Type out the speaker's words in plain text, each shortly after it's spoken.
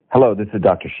Hello, this is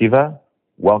Dr. Shiva.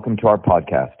 Welcome to our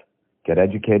podcast, Get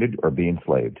Educated or Be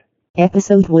Enslaved.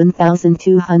 Episode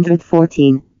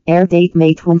 1214, air date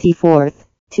May 24th,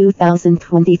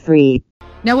 2023.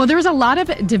 Now, while there's a lot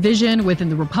of division within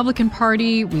the Republican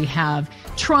Party, we have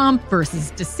Trump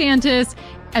versus DeSantis,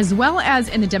 as well as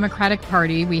in the Democratic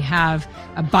Party, we have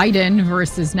Biden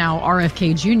versus now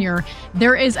RFK Jr.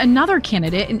 There is another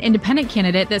candidate, an independent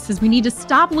candidate, that says we need to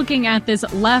stop looking at this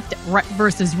left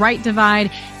versus right divide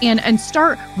and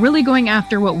start really going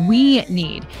after what we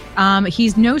need.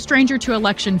 He's no stranger to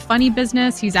election funny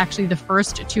business. He's actually the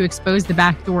first to expose the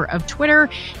backdoor of Twitter.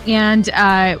 And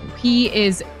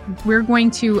we're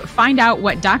going to find out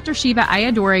what Dr. Shiva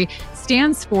Ayyadurai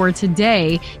stands for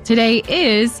today. Today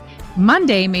is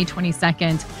Monday, May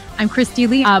 22nd. I'm Kristi,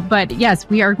 Leigh. But yes,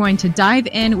 we are going to dive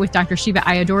in with Dr. Shiva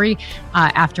Ayyadurai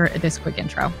after this quick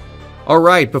intro. All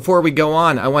right, before we go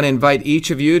on, I want to invite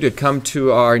each of you to come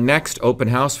to our next open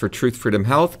house for Truth, Freedom,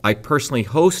 Health. I personally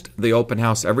host the open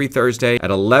house every Thursday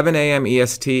at 11 a.m.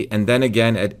 EST and then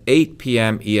again at 8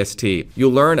 p.m. EST.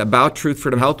 You'll learn about Truth,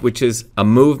 Freedom, Health, which is a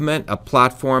movement, a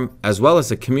platform, as well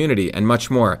as a community and much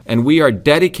more. And we are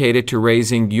dedicated to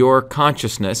raising your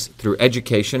consciousness through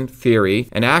education, theory,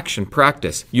 and action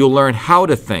practice. You'll learn how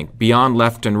to think beyond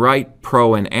left and right,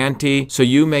 pro and anti, so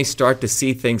you may start to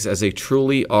see things as they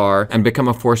truly are and become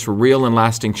a force for real and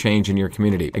lasting change in your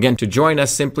community. Again, to join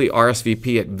us, simply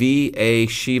RSVP at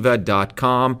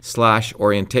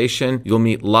vashiva.com/orientation. You'll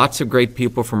meet lots of great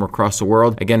people from across the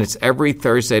world. Again, it's every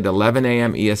Thursday at 11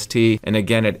 a.m. EST and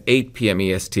again at 8 p.m.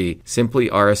 EST. Simply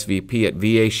RSVP at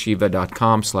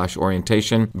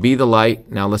vashiva.com/orientation. Be the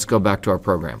light. Now let's go back to our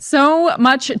program. So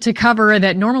much to cover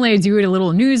that normally I do a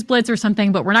little news blitz or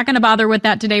something, but we're not going to bother with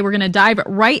that today. We're going to dive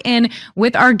right in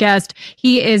with our guest.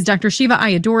 He is Dr. Shiva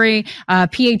Ayyadurai,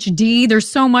 PhD. There's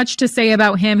so much to say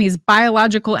about him. He's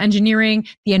biological engineering,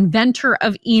 the inventor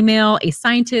of email, a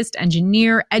scientist,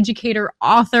 engineer, educator,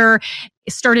 author.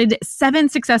 Started 7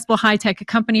 successful high-tech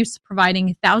companies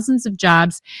providing thousands of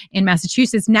jobs in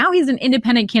Massachusetts. Now he's an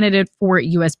independent candidate for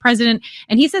U.S. president,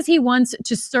 and he says he wants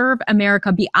to serve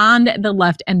America beyond the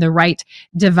left and the right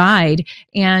divide.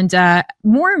 And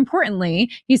more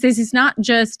importantly, he says he's not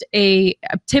just a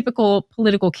typical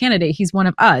political candidate. He's one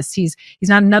of us. He's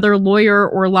not another lawyer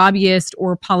or lobbyist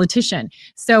or politician.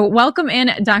 So welcome in,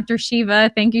 Dr.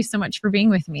 Shiva. Thank you so much for being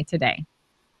with me today.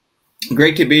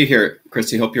 Great to be here,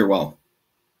 Kristi. Hope you're well.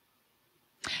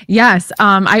 Yes.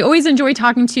 I always enjoy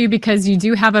talking to you because you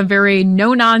do have a very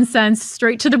no-nonsense,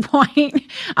 straight to the point,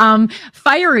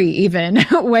 fiery even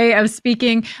way of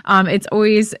speaking. It's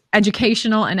always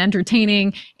educational and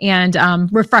entertaining and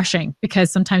refreshing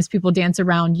because sometimes people dance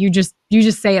around. You just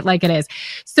say it like it is.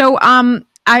 So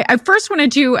I first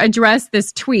wanted to address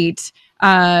this tweet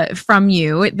from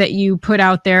you that you put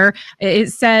out there.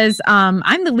 It says,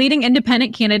 I'm the leading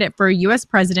independent candidate for U.S.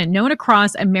 president known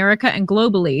across America and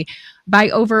globally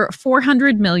by over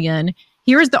 400 million.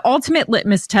 Here is the ultimate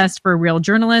litmus test for a real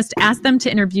journalist. Ask them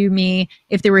to interview me.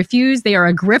 If they refuse, they are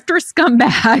a grifter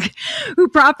scumbag who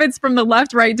profits from the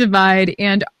left-right divide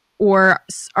and or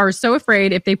are so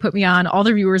afraid if they put me on, all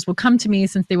the viewers will come to me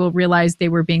since they will realize they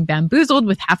were being bamboozled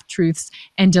with half-truths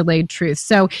and delayed truths.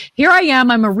 So here I am.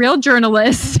 I'm a real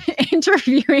journalist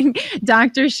interviewing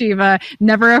Dr. Shiva,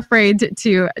 never afraid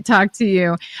to talk to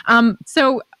you.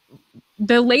 So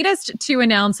the latest to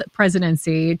announce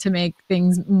presidency, to make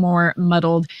things more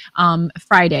muddled,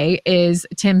 Friday, is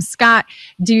Tim Scott.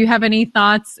 Do you have any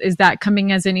thoughts? Is that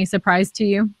coming as any surprise to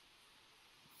you?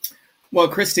 Well,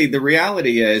 Kristi, the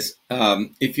reality is,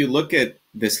 if you look at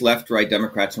this left-right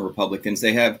Democrats and Republicans,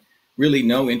 they have really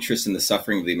no interest in the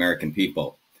suffering of the American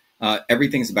people.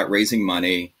 Everything's about raising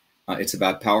money. It's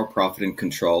about power, profit, and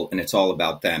control, and it's all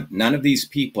about them. None of these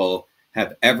people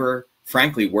have ever,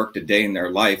 frankly, worked a day in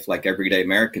their life like everyday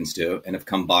Americans do and have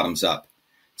come bottoms up.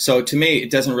 So to me,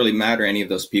 it doesn't really matter any of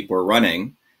those people are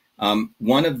running.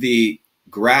 One of the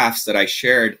graphs that I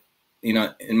shared, in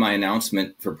my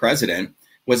announcement for president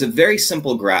was a very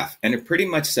simple graph, and it pretty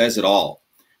much says it all,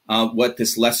 what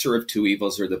this lesser of two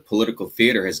evils or the political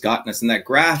theater has gotten us. And that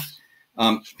graph,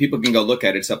 people can go look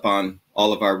at it. It's up on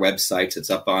all of our websites. It's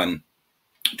up on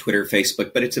Twitter,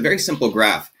 Facebook, but it's a very simple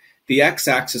graph. The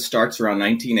x-axis starts around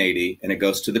 1980, and it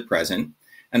goes to the present,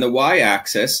 and the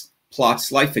y-axis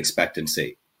plots life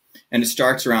expectancy, and it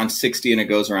starts around 60, and it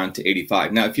goes around to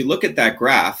 85. Now, if you look at that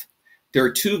graph, there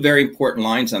are 2 very important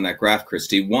lines on that graph,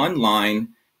 Kristi. One line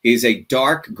is a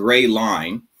dark gray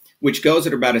line, which goes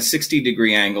at about a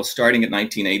 60-degree angle starting at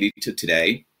 1980 to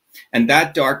today. And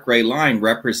that dark gray line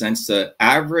represents the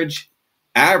average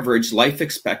life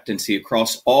expectancy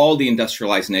across all the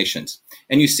industrialized nations.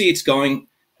 And you see it's going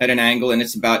at an angle, and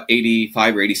it's about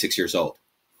 85 or 86 years old.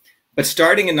 But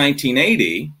starting in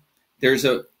 1980, there's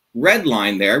a red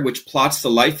line there which plots the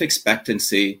life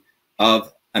expectancy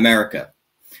of America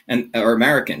or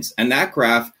Americans. And that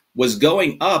graph was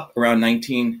going up around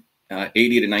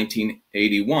 1980 to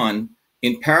 1981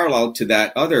 in parallel to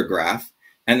that other graph.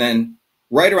 And then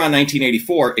right around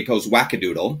 1984, it goes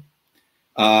wackadoodle.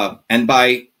 And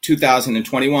by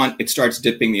 2021, it starts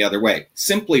dipping the other way.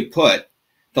 Simply put,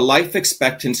 the life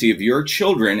expectancy of your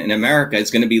children in America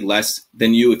is going to be less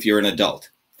than you if you're an adult.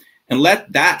 And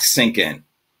let that sink in.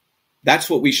 That's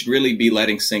what we should really be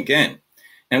letting sink in.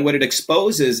 And what it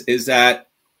exposes is that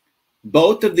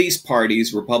both of these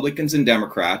parties, Republicans and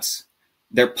Democrats,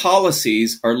 their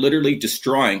policies are literally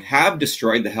have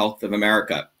destroyed the health of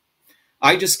America.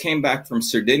 I just came back from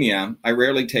Sardinia. I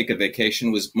rarely take a vacation.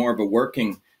 It was more of a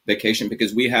working vacation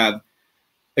because we have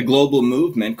a global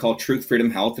movement called Truth, Freedom,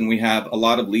 Health, and we have a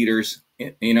lot of leaders,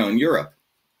 in Europe.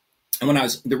 And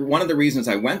one of the reasons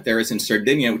I went there is in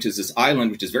Sardinia, which is this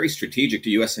island which is very strategic to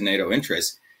U.S. and NATO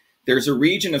interests. There's a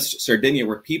region of Sardinia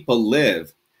where people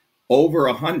live over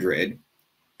 100,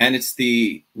 and it's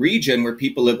the region where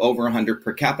people live over 100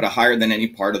 per capita, higher than any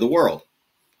part of the world.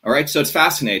 All right, so it's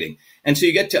fascinating. And so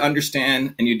you get to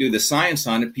understand, and you do the science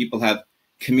on it, people have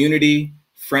community,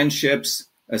 friendships,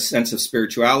 a sense of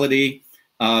spirituality.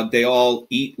 They all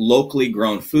eat locally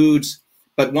grown foods.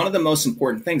 But one of the most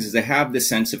important things is they have this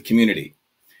sense of community.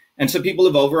 And so people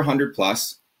live over 100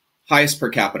 plus, highest per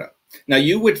capita. Now,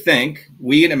 you would think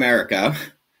we in America,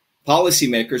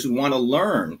 policymakers, would want to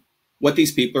learn what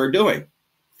these people are doing.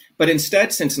 But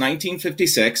instead, since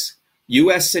 1956,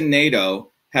 US and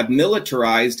NATO have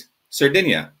militarized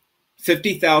Sardinia.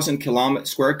 50,000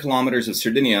 square kilometers of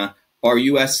Sardinia are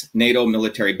US NATO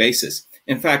military bases.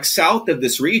 In fact, south of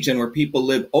this region where people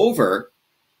live over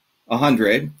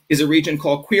 100 is a region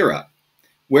called Quira,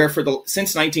 where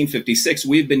since 1956,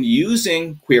 we've been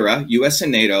using Quira, US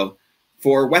and NATO,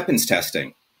 for weapons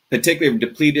testing, particularly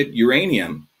depleted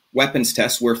uranium weapons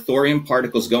tests where thorium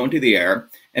particles go into the air.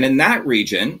 And in that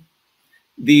region,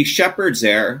 the shepherds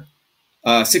there,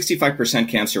 65%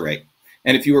 cancer rate.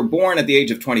 And if you were born at the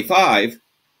age of 25,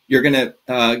 you're going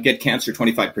to get cancer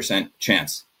 25%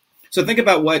 chance. So think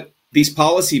about what these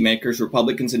policymakers,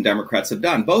 Republicans and Democrats, have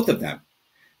done, both of them.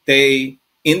 In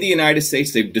the United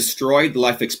States, they've destroyed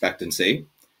life expectancy,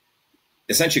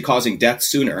 essentially causing death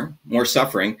sooner, more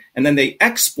suffering, and then they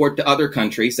export to other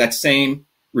countries that same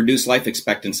reduced life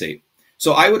expectancy.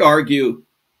 So I would argue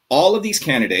all of these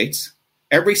candidates,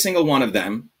 every single one of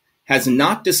them, has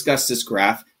not discussed this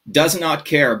graph, does not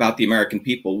care about the American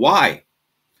people. Why?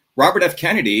 Robert F.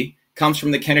 Kennedy comes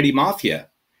from the Kennedy Mafia.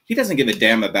 He doesn't give a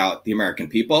damn about the American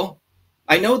people.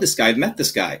 I know this guy, I've met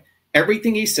this guy.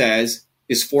 Everything he says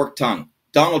is forked tongue.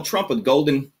 Donald Trump with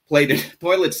golden plated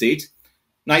toilet seats,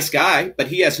 nice guy, but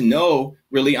he has no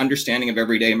really understanding of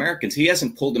everyday Americans. He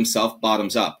hasn't pulled himself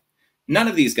bottoms up. None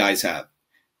of these guys have.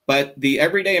 But the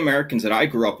everyday Americans that I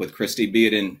grew up with, Kristi, be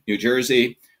it in New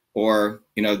Jersey or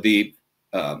the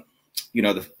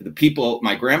people,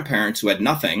 my grandparents who had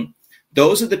nothing,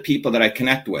 those are the people that I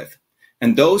connect with.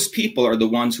 And those people are the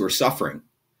ones who are suffering.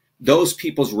 Those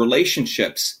people's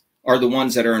relationships are the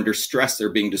ones that are under stress. They're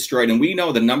being destroyed. And we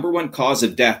know the number one cause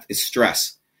of death is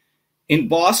stress. In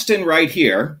Boston right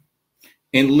here,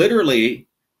 in literally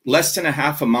less than a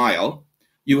half a mile,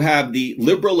 you have the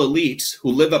liberal elites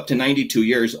who live up to 92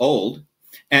 years old.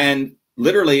 And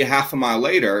literally a half a mile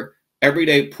later,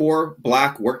 everyday poor,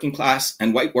 black, working class,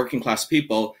 and white working class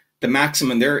people, the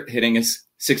maximum they're hitting is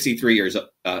 63 years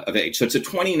of age. So it's a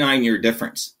 29-year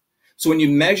difference. So when you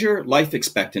measure life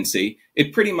expectancy,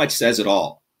 it pretty much says it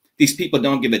all. These people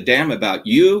don't give a damn about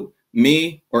you,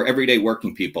 me, or everyday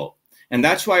working people. And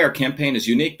that's why our campaign is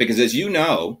unique, because as you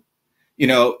know,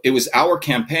 it was our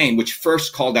campaign which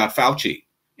first called out Fauci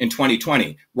in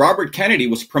 2020. Robert Kennedy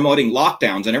was promoting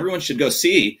lockdowns, and everyone should go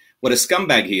see what a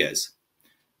scumbag he is.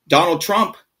 Donald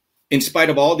Trump, in spite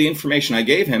of all the information I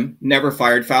gave him, never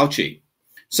fired Fauci.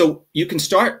 So you can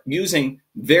start using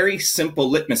very simple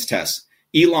litmus tests.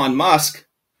 Elon Musk,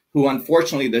 who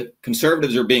unfortunately the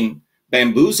conservatives are being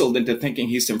bamboozled into thinking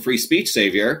he's some free speech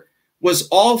savior, was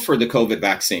all for the COVID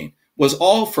vaccine, was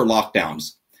all for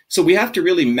lockdowns. So we have to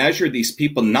really measure these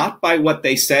people not by what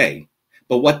they say,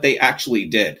 but what they actually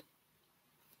did.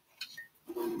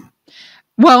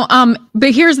 Well,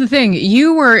 but here's the thing.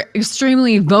 You were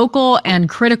extremely vocal and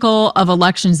critical of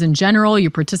elections in general.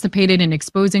 You participated in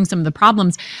exposing some of the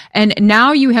problems. And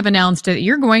now you have announced that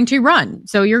you're going to run.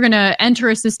 So you're going to enter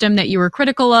a system that you were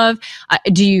critical of.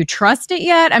 Do you trust it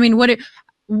yet? I mean,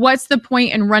 what's the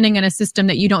point in running in a system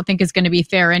that you don't think is going to be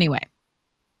fair anyway?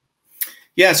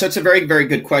 Yeah, so it's a very, very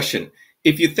good question.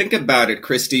 If you think about it,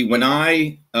 Kristi, when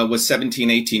I was 17,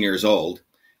 18 years old,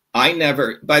 I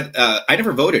never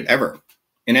voted ever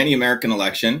in any American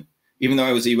election, even though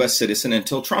I was a U.S. citizen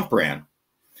until Trump ran.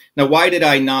 Now, why did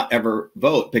I not ever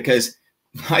vote? Because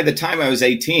by the time I was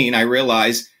 18, I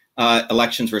realized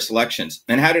elections versus elections.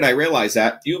 And how did I realize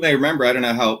that? You may remember, I don't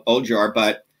know how old you are,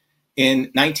 but in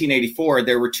 1984,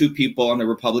 there were two people on the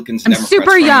Republicans and I'm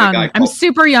Democrats. I'm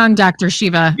super young, Dr.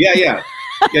 Shiva. Yeah.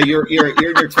 Yeah, you're in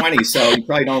your 20s, so you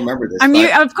probably don't remember this.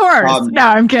 Of course. No,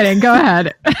 I'm kidding. Go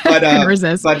ahead. But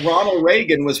resist. But Ronald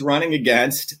Reagan was running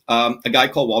against a guy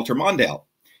called Walter Mondale.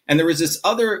 And there was this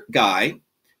other guy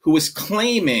who was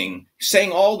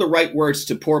saying all the right words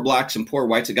to poor blacks and poor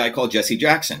whites, a guy called Jesse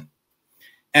Jackson.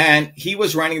 And he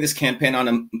was running this campaign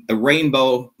on a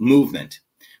rainbow movement.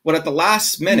 Well, at the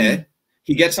last minute,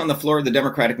 he gets on the floor of the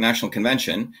Democratic National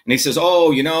Convention and he says,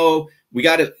 we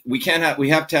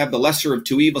have to have the lesser of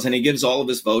two evils. And he gives all of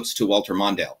his votes to Walter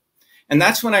Mondale. And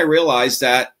that's when I realized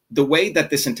that the way that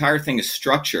this entire thing is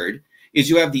structured is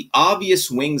you have the obvious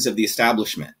wings of the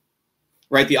establishment,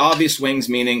 right? The obvious wings,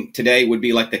 meaning today would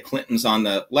be like the Clintons on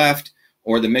the left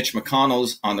or the Mitch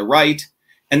McConnells on the right.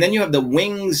 And then you have the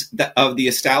wings of the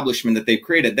establishment that they've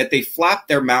created, that they flap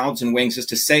their mouths and wings just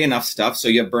to say enough stuff. So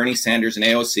you have Bernie Sanders and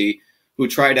AOC who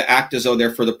try to act as though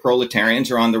they're for the proletarians,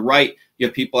 or on the right, you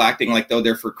have people acting like though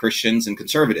they're for Christians and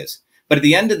conservatives. But at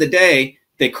the end of the day,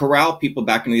 they corral people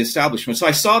back into the establishment. So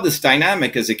I saw this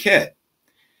dynamic as a kid.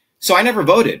 So I never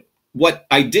voted. What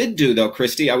I did do, though,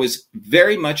 Kristi, I was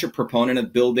very much a proponent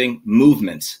of building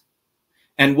movements.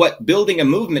 And what building a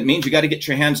movement means, you got to get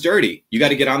your hands dirty. You got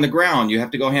to get on the ground. You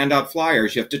have to go hand out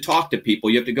flyers. You have to talk to people.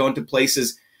 You have to go into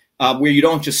places where you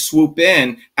don't just swoop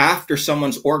in after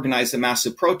someone's organized a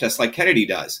massive protest like Kennedy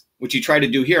does, which he tried to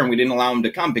do here, and we didn't allow him to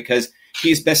come because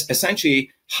he's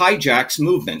essentially hijacks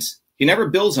movements. He never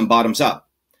builds them bottoms up.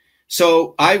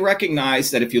 So I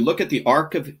recognize that if you look at the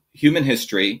arc of human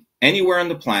history, anywhere on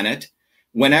the planet,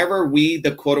 whenever we,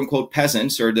 the quote unquote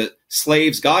peasants or the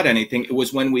slaves, got anything, it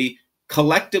was when we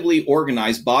collectively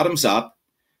organized bottoms up,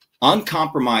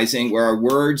 uncompromising, where our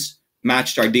words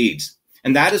matched our deeds.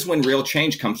 And that is when real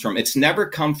change comes from. It's never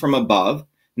come from above,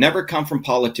 never come from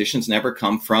politicians, never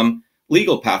come from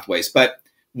legal pathways. But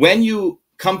when you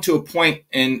come to a point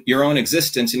in your own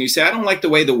existence and you say, I don't like the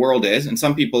way the world is, and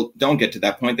some people don't get to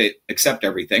that point, they accept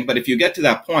everything. But if you get to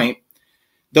that point,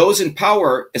 those in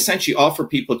power essentially offer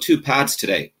people two paths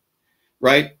today,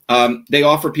 right? They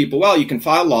offer people, well, you can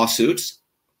file lawsuits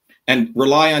and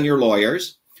rely on your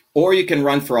lawyers, or you can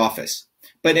run for office.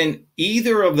 But in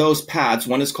either of those paths,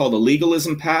 one is called the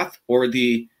legalism path or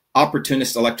the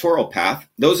opportunist electoral path.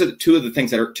 Those are the two of the things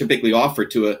that are typically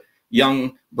offered to a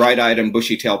young, bright-eyed and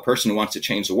bushy-tailed person who wants to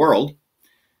change the world.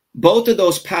 Both of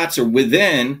those paths are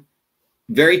within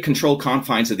very controlled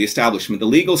confines of the establishment. The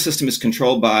legal system is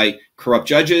controlled by corrupt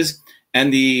judges,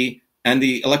 and the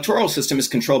electoral system is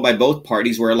controlled by both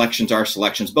parties, where elections are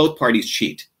selections. Both parties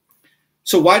cheat.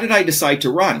 So why did I decide to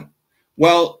run?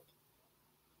 Well,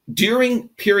 during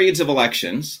periods of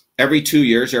elections, every 2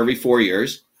 years or every 4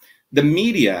 years, the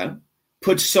media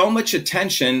puts so much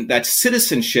attention that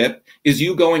citizenship is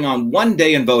you going on one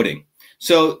day and voting.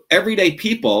 So everyday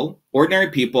people, ordinary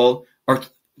people, are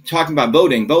talking about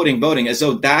voting, as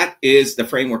though that is the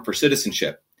framework for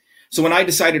citizenship. So when I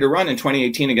decided to run in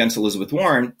 2018 against Elizabeth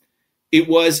Warren, it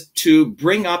was to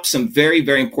bring up some very,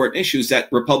 very important issues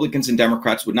that Republicans and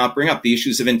Democrats would not bring up, the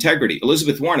issues of integrity.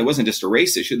 Elizabeth Warren, it wasn't just a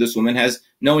race issue. This woman has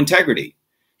no integrity.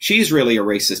 She's really a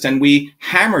racist. And we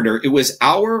hammered her. It was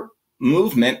our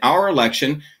movement, our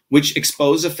election, which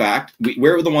exposed the fact.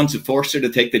 We're the ones who forced her to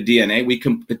take the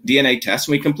DNA test,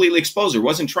 and we completely exposed her. It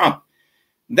wasn't Trump.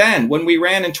 Then when we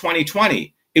ran in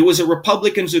 2020, it was the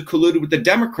Republicans who colluded with the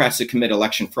Democrats to commit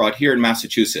election fraud here in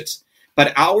Massachusetts.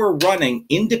 But our running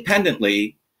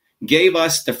independently gave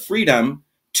us the freedom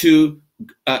to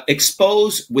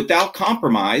expose without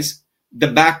compromise the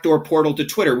backdoor portal to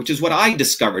Twitter, which is what I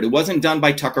discovered. It wasn't done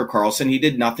by Tucker Carlson. He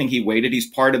did nothing. He waited. He's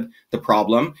part of the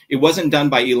problem. It wasn't done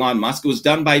by Elon Musk. It was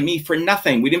done by me for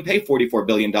nothing. We didn't pay $44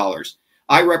 billion.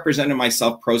 I represented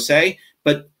myself pro se,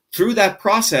 but through that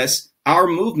process, our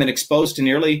movement exposed to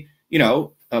nearly,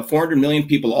 400 million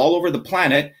people all over the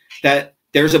planet that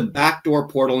there's a backdoor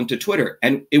portal into Twitter.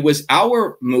 And it was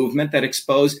our movement that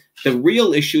exposed the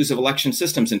real issues of election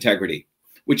systems integrity,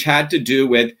 which had to do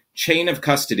with chain of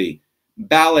custody,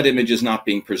 ballot images not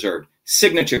being preserved,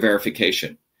 signature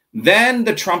verification. Then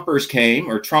the Trumpers came,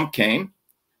 or Trump came.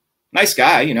 Nice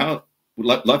guy,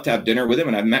 would love to have dinner with him,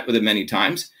 and I've met with him many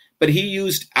times. But he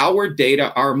used our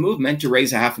data, our movement, to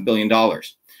raise $500 million.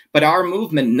 But our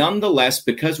movement, nonetheless,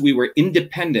 because we were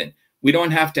independent, We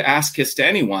don't have to ask kiss to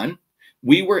anyone.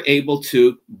 We were able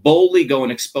to boldly go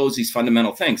and expose these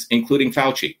fundamental things, including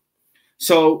Fauci.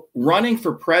 So running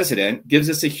for president gives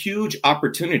us a huge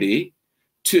opportunity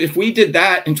to, if we did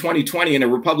that in 2020 in a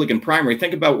Republican primary,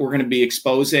 think about what we're going to be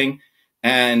exposing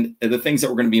and the things that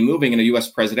we're going to be moving in a US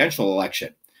presidential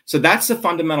election. So that's the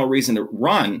fundamental reason to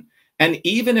run. And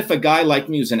even if a guy like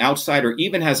me who's an outsider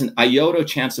even has an iota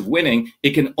chance of winning,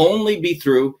 it can only be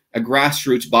through a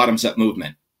grassroots bottoms-up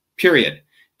movement, period.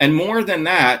 And more than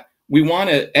that, we want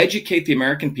to educate the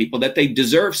American people that they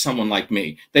deserve someone like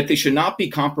me, that they should not be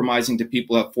compromising to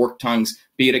people who have forked tongues,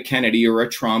 be it a Kennedy or a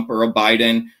Trump or a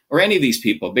Biden or any of these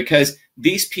people, because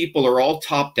these people are all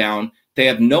top down. They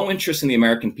have no interest in the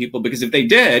American people, because if they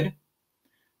did,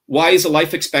 why is the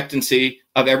life expectancy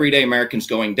of everyday Americans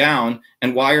going down?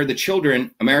 And why are the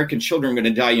children, American children, going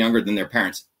to die younger than their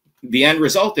parents? The end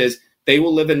result is they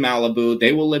will live in Malibu,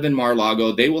 they will live in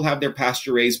Mar-a-Lago, they will have their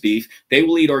pasture-raised beef, they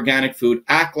will eat organic food,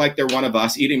 act like they're one of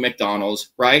us, eating McDonald's,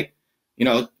 right?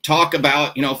 Talk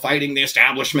about, fighting the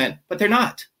establishment, but they're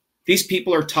not. These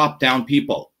people are top-down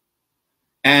people.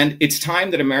 And it's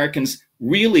time that Americans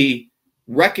really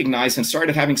recognize and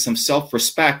started having some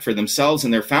self-respect for themselves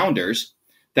and their founders,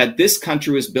 that this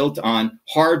country was built on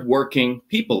hardworking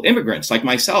people, immigrants like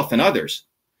myself and others.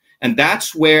 And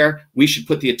that's where we should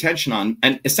put the attention on.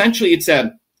 And essentially, it's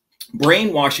a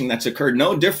brainwashing that's occurred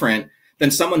no different than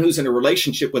someone who's in a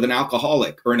relationship with an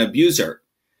alcoholic or an abuser.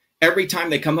 Every time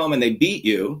they come home and they beat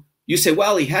you, you say,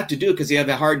 well, he had to do it because he had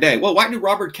a hard day. Well, why did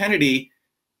Robert Kennedy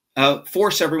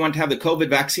force everyone to have the COVID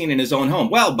vaccine in his own home?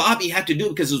 Well, Bobby had to do it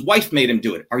because his wife made him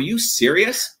do it. Are you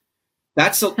serious?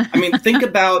 Think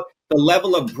about the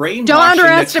level of brainwashing. Don't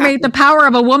underestimate the power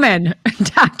of a woman,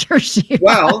 Dr. Shiva.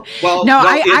 Well, no,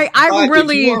 I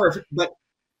really.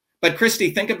 But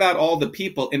Kristi, think about all the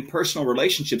people in personal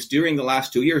relationships during the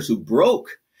last 2 years who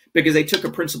broke because they took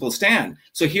a principled stand.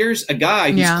 So here's a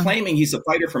guy who's claiming he's a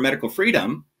fighter for medical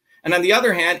freedom. And on the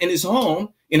other hand, in his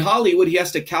home in Hollywood, he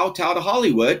has to kowtow to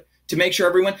Hollywood to make sure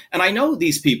everyone. And I know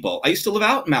these people. I used to live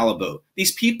out in Malibu.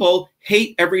 These people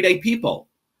hate everyday people.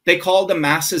 They call the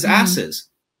masses asses.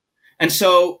 And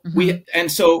so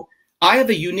I have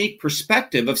a unique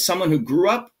perspective of someone who grew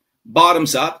up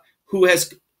bottoms up, who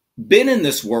has been in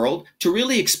this world to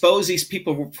really expose these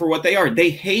people for what they are.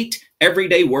 They hate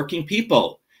everyday working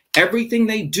people. Everything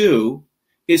they do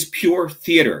is pure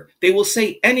theater. They will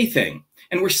say anything.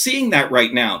 And we're seeing that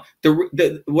right now.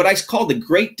 What I call the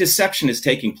great deception is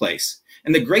taking place.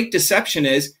 And the great deception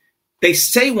is they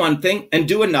say one thing and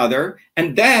do another.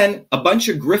 And then a bunch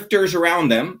of grifters around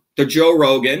them, the Joe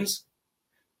Rogans,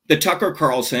 the Tucker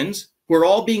Carlsons, who are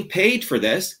all being paid for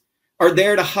this, are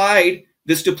there to hide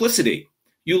this duplicity.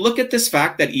 You look at this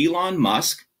fact that Elon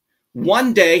Musk,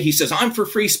 one day he says, I'm for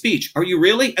free speech. Are you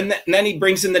really? And then he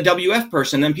brings in the WF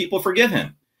person, and people forgive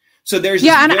him. So there's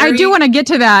and I do want to get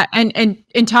to that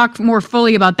and talk more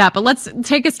fully about that. But let's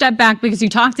take a step back, because you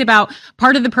talked about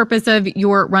part of the purpose of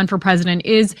your run for president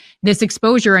is this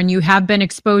exposure, and you have been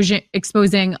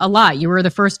exposing a lot. You were the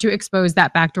first to expose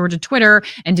that backdoor to Twitter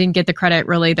and didn't get the credit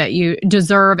really that you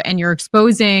deserve. And you're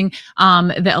exposing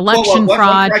the election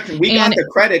fraud. We got the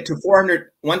credit to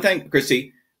 400. One thing,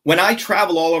 Kristi, when I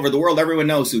travel all over the world, everyone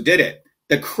knows who did it.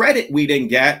 The credit we didn't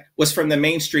get was from the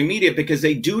mainstream media, because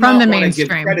they do not want to give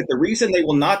credit. The reason they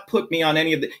will not put me on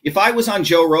any of the, if I was on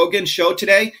Joe Rogan's show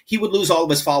today, he would lose all of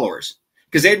his followers,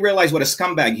 because they'd realize what a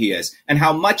scumbag he is and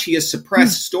how much he has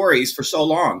suppressed stories for so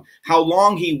long, how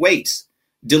long he waits.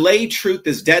 Delayed truth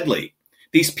is deadly.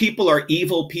 These people are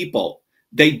evil people.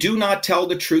 They do not tell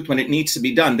the truth when it needs to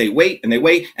be done. They wait and they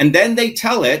wait, and then they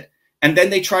tell it, and then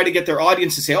they try to get their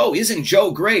audience to say, oh, isn't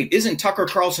Joe great? Isn't Tucker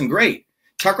Carlson great?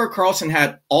 Tucker Carlson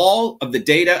had all of the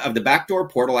data of the backdoor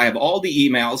portal. I have all the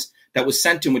emails that was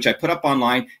sent to him, which I put up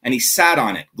online, and he sat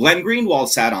on it. Glenn Greenwald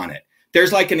sat on it.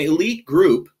 There's like an elite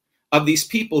group of these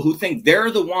people who think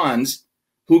they're the ones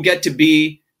who get to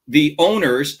be the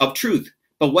owners of truth.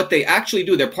 But what they actually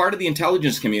do, they're part of the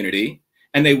intelligence community,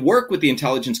 and they work with the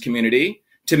intelligence community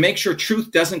to make sure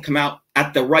truth doesn't come out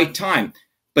at the right time.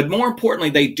 But more importantly,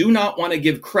 they do not want to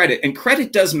give credit, and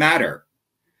credit does matter,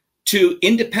 to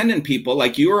independent people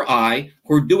like you or I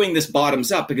who are doing this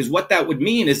bottoms up, because what that would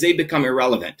mean is they become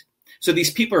irrelevant. So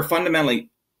these people are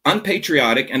fundamentally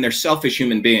unpatriotic, and they're selfish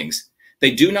human beings.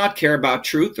 They do not care about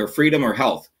truth or freedom or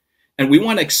health. And we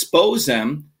want to expose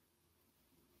them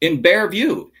in bare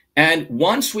view. And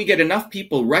once we get enough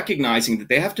people recognizing that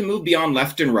they have to move beyond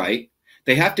left and right,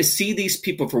 they have to see these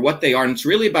people for what they are. And it's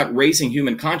really about raising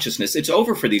human consciousness. It's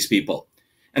over for these people.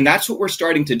 And that's what we're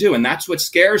starting to do. And that's what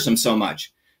scares them so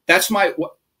much. That's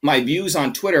my views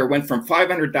on Twitter went from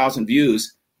 500,000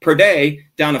 views per day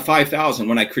down to 5,000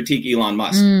 when I critique Elon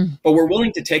Musk. But we're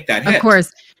willing to take that hit. Of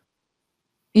course.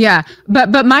 Yeah.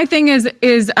 But my thing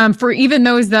is for even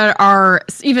those that are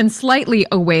even slightly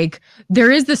awake, there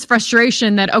is this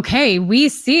frustration that, okay, we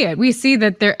see it. We see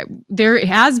that there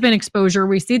has been exposure.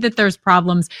 We see that there's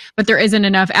problems, but there isn't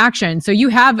enough action. So you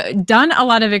have done a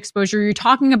lot of exposure. You're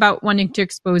talking about wanting to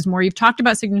expose more. You've talked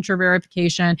about signature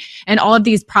verification and all of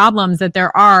these problems that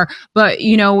there are, but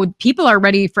people are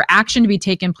ready for action to be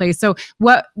taken place. So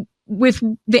with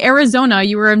the Arizona,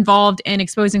 you were involved in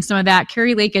exposing some of that.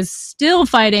 Kari Lake is still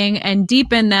fighting and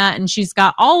deep in that. And she's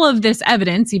got all of this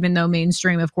evidence, even though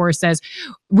mainstream, of course, says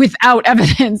without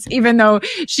evidence, even though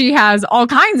she has all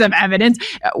kinds of evidence.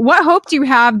 What hope do you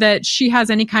have that she has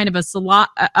any kind of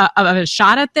a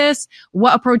shot at this?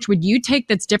 What approach would you take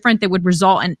that's different, that would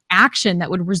result in action, that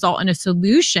would result in a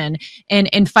solution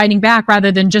in fighting back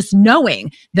rather than just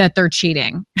knowing that they're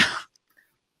cheating?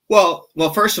 Well,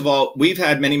 first of all, we've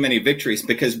had many, many victories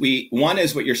because one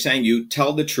is what you're saying, you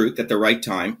tell the truth at the right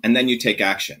time, and then you take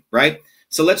action, right?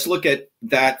 So let's look at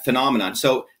that phenomenon.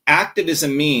 So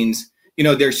activism means,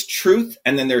 there's truth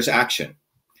and then there's action.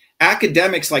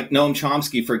 Academics like Noam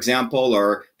Chomsky, for example,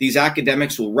 or these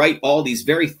academics will write all these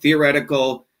very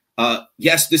theoretical,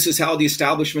 yes, this is how the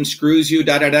establishment screws you,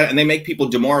 and they make people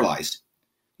demoralized,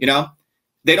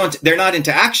 They're not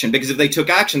into action, because if they took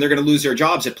action, they're going to lose their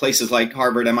jobs at places like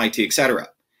Harvard, MIT, etc.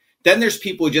 Then there's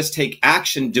people who just take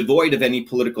action devoid of any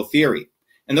political theory.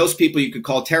 And those people you could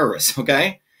call terrorists,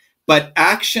 okay? But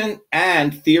action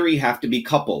and theory have to be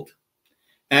coupled.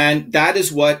 And that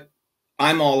is what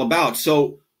I'm all about.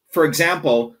 So, for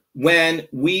example, when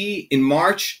in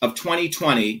March of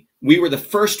 2020, we were the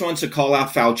first ones to call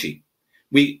out Fauci.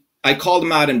 I called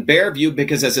him out in bare view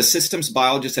because as a systems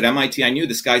biologist at MIT, I knew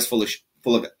this guy's full of,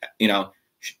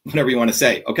 whatever you want to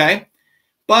say, okay?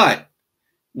 But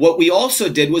what we also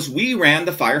did was we ran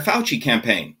the Fire Fauci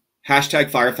campaign, hashtag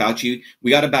Fire Fauci.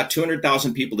 We got about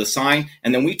 200,000 people to sign,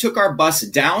 and then we took our bus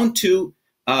down to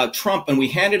Trump and we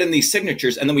handed him these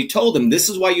signatures, and then we told him this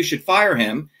is why you should fire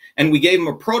him, and we gave him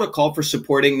a protocol for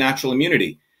supporting natural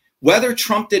immunity. Whether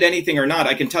Trump did anything or not,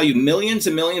 I can tell you millions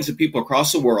and millions of people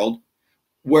across the world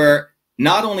were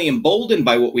not only emboldened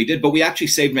by what we did, but we actually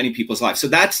saved many people's lives. So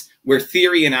that's where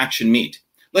theory and action meet.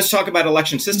 Let's talk about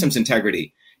election systems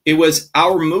integrity. It was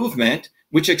our movement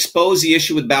which exposed the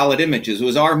issue with ballot images. It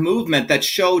was our movement that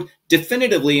showed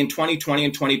definitively in 2020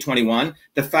 and 2021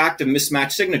 the fact of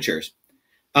mismatched signatures.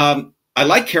 I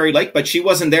like Kari Lake, but she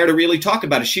wasn't there to really talk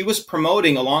about it. She was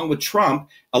promoting, along with Trump,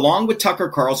 along with Tucker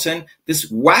Carlson, this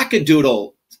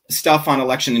wackadoodle stuff on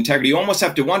election integrity. You almost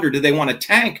have to wonder, do they want to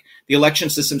tank the election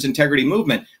systems integrity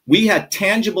movement? We had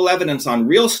tangible evidence on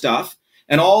real stuff,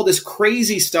 and all this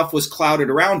crazy stuff was clouded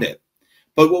around it.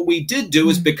 But what we did do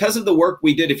is, because of the work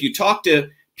we did, if you talk to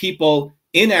people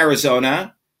in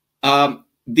Arizona,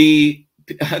 the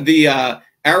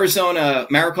Arizona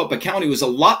Maricopa County was a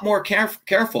lot more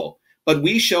careful. But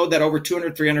we showed that over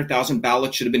 200, 300,000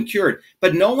 ballots should have been cured.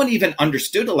 But no one even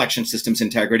understood election systems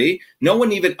integrity. No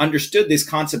one even understood this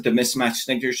concept of mismatched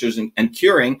signatures and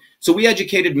curing. So we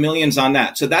educated millions on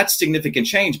that. So that's significant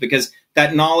change, because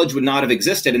that knowledge would not have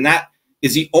existed. And that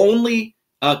is the only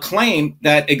claim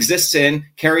that exists in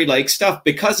Kari Lake stuff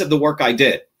because of the work I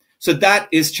did. So that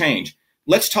is change.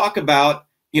 Let's talk about,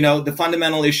 the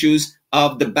fundamental issues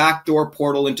of the backdoor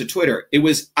portal into Twitter. It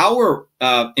was our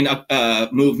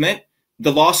movement.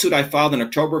 The lawsuit I filed in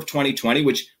October of 2020,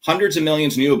 which hundreds of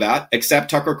millions knew about, except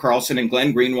Tucker Carlson and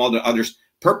Glenn Greenwald and others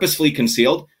purposefully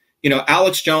concealed.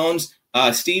 Alex Jones,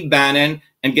 Steve Bannon,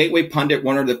 and Gateway Pundit,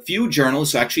 one of the few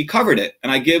journalists who actually covered it.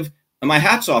 And I give my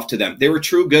hats off to them. They were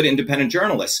true, good, independent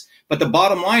journalists. But the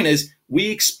bottom line is we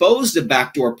exposed the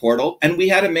backdoor portal, and we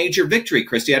had a major victory,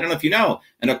 Kristi. I don't know if you know.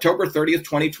 On October 30th,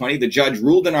 2020, the judge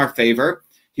ruled in our favor.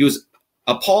 He was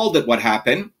appalled at what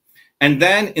happened. And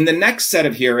then in the next set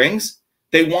of hearings,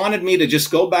 they wanted me to just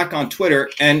go back on Twitter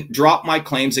and drop my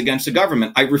claims against the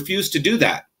government. I refused to do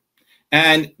that.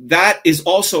 And that is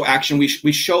also action.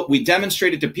 We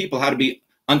demonstrated to people how to be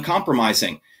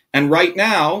uncompromising. And right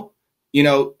now, in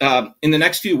the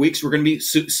next few weeks, we're going to be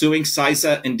suing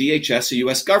CISA and DHS, the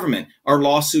U.S. government. Our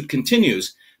lawsuit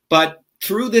continues. But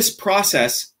through this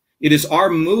process, it is our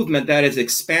movement that has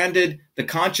expanded the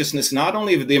consciousness, not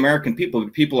only of the American people,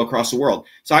 but people across the world.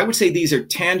 So I would say these are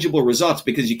tangible results,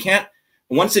 because you can't,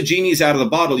 once the genie's out of the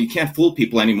bottle, you can't fool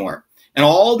people anymore. And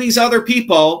all these other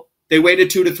people, they waited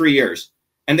 2 to 3 years,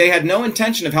 and they had no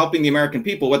intention of helping the American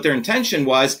people. What their intention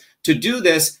was to do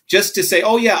this just to say,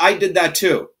 oh yeah, I did that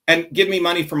too, and give me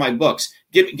money for my books.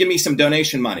 Give me some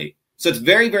donation money. So it's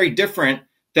very, very different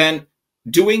than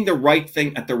doing the right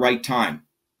thing at the right time.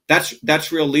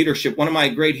 That's real leadership. One of my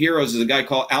great heroes is a guy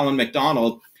called Alan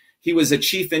MacDonald. He was a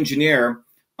chief engineer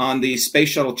on the Space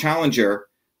Shuttle Challenger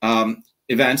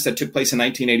events that took place in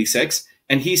 1986.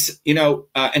 And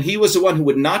and he was the one who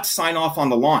would not sign off on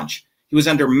the launch. He was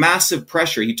under massive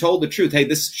pressure. He told the truth. Hey,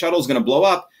 this shuttle is going to blow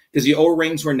up because the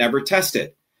O-rings were never tested.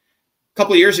 A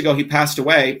couple of years ago, he passed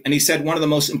away, and he said one of the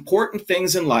most important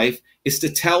things in life is to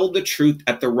tell the truth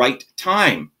at the right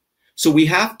time. So we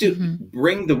have to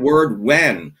bring the word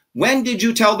when. When did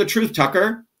you tell the truth,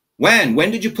 Tucker? When? When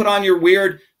did you put on your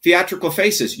weird theatrical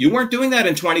faces? You weren't doing that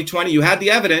in 2020. You had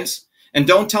the evidence. And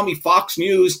don't tell me Fox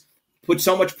News put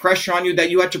so much pressure on you that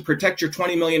you had to protect your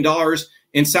 $20 million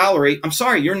in salary. I'm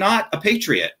sorry, you're not a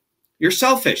patriot. You're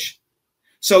selfish.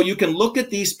 So you can look at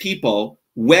these people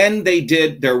when they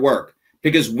did their work.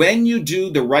 Because when you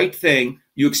do the right thing,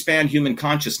 you expand human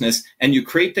consciousness and you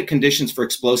create the conditions for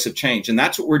explosive change. And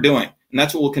that's what we're doing. And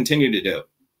that's what we'll continue to do.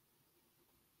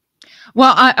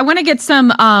 Well, I want to get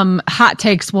some hot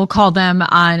takes, we'll call them,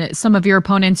 on some of your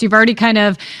opponents. You've already kind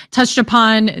of touched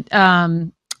upon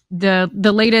the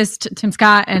latest, Tim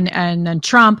Scott and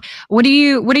Trump. What do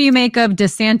you make of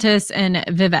DeSantis and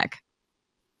Vivek?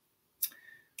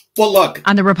 Well, look,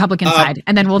 on the Republican side,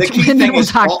 and then we'll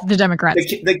talk to the Democrats.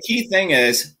 The key thing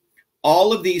is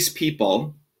all of these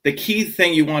people. The key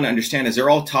thing you want to understand is they're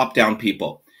all top-down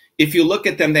people. If you look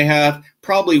at them, they have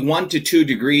probably 1 to 2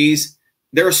 degrees.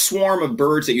 They're a swarm of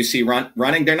birds that you see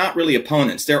running. They're not really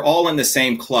opponents. They're all in the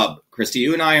same club. Kristi,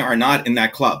 you and I are not in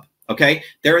that club. Okay,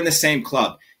 they're in the same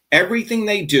club. Everything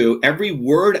they do, every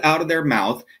word out of their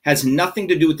mouth has nothing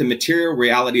to do with the material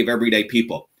reality of everyday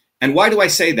people. And why do I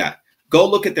say that? Go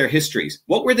look at their histories.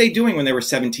 What were they doing when they were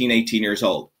 17, 18 years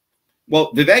old?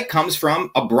 Well, Vivek comes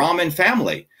from a Brahmin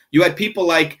family. You had people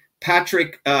like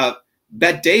Patrick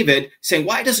Bet-David saying,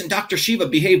 why doesn't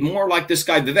Dr.SHIVA behave more like this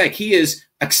guy Vivek? He is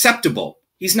acceptable.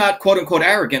 He's not, quote unquote,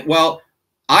 arrogant. Well,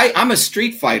 I'm a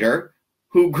street fighter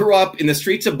who grew up in the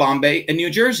streets of Bombay and New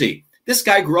Jersey. This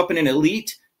guy grew up in an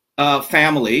elite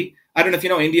family. I don't know if you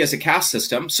know, India has a caste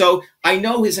system. So I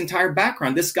know his entire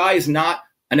background. This guy is not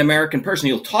an American person.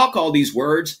 He'll talk all these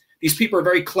words. These people are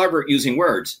very clever at using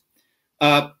words.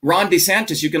 Ron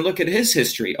DeSantis, you can look at his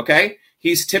history, okay?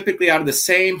 He's typically out of the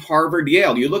same Harvard,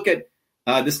 Yale. You look at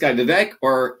this guy Vivek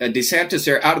or DeSantis,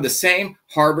 they're out of the same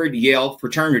Harvard, Yale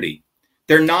fraternity.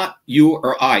 They're not you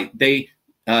or I. They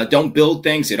don't build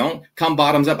things. They don't come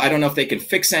bottoms up. I don't know if they can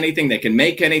fix anything. They can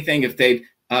make anything, if they've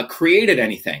created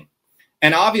anything.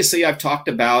 And obviously, I've talked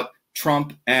about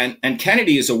Trump and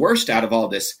Kennedy is the worst out of all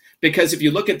this. Because if you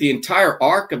look at the entire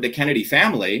arc of the Kennedy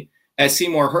family, as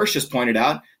Seymour Hersh has pointed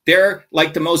out, they're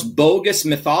like the most bogus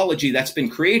mythology that's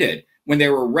been created. When they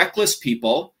were reckless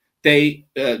people,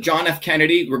 John F.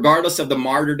 Kennedy, regardless of the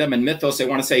martyrdom and mythos, they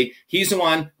want to say he's the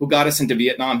one who got us into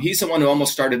Vietnam. He's the one who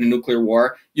almost started a nuclear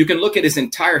war. You can look at his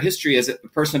entire history as a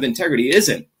person of integrity. He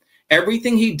isn't.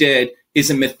 Everything he did is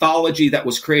a mythology that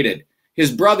was created.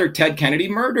 His brother, Ted Kennedy,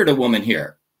 murdered a woman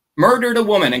here. Murdered a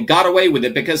woman and got away with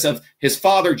it because of his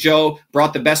father, Joe,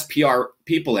 brought the best PR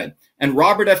people in. And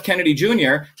Robert F. Kennedy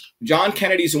Jr., John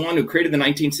Kennedy's the one who created the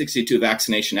 1962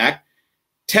 Vaccination Act.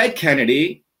 Ted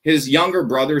Kennedy, his younger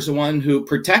brother, is the one who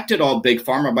protected all Big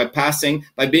Pharma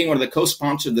by being one of the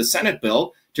co-sponsors of the Senate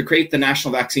bill to create the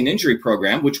National Vaccine Injury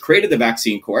Program, which created the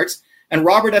vaccine courts. And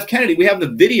Robert F. Kennedy, we have the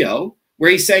video where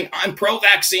he's saying, I'm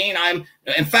pro-vaccine, I'm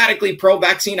emphatically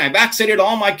pro-vaccine, I vaccinated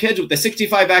all my kids with the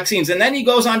 65 vaccines. And then he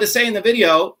goes on to say in the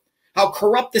video how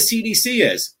corrupt the CDC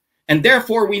is. And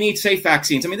therefore, we need safe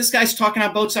vaccines. I mean, this guy's talking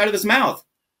out both sides of his mouth.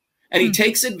 And he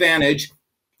takes advantage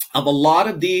of a lot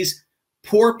of these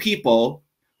poor people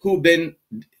who've been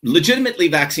legitimately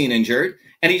vaccine injured.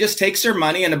 And he just takes their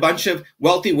money, and a bunch of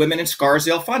wealthy women in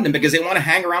Scarsdale fund him because they want to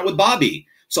hang around with Bobby.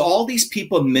 So all these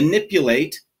people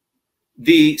manipulate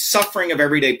the suffering of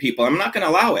everyday people. I'm not going to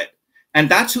allow it. And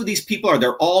that's who these people are.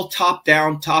 They're all top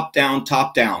down, top down,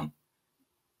 top down,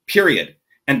 period.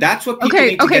 And that's what people need to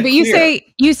get but clear.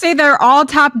 you say they're all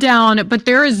top down, but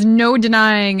there is no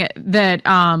denying that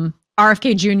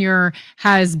RFK Jr.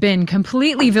 has been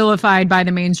completely vilified by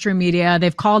the mainstream media.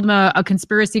 They've called him a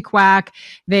conspiracy quack.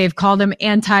 They've called him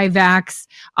anti-vax.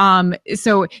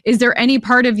 So is there any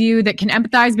part of you that can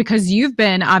empathize, because you've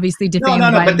been obviously defamed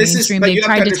by the mainstream? They've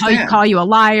tried to call you a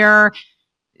liar.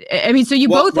 I mean, so you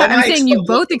both, I'm saying you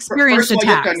both experienced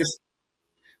attacks.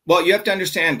 Well, you have to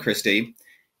understand, Kristi,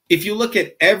 if you look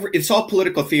at it's all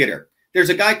political theater. There's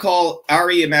a guy called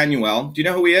Ari Emanuel. Do you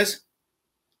know who he is?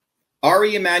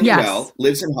 Ari Emanuel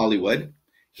lives in Hollywood.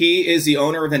 He is the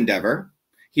owner of Endeavor.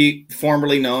 He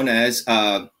formerly known as,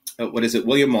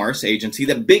 William Morris Agency,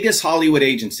 the biggest Hollywood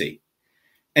agency.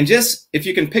 And just, if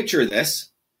you can picture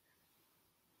this,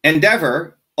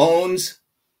 Endeavor owns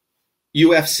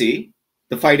UFC,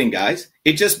 the fighting guys.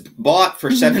 It just bought for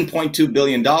 $7.2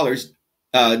 billion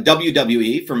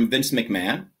WWE from Vince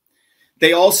McMahon.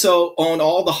 They also own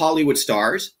all the Hollywood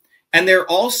stars. And they're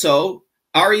also,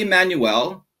 Ari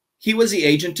Emanuel, he was the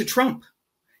agent to Trump.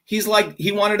 He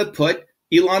wanted to put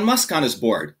Elon Musk on his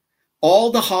board.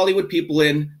 All the Hollywood people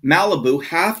in Malibu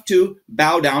have to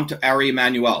bow down to Ari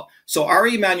Emanuel. So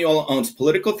Ari Emanuel owns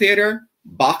political theater,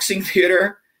 boxing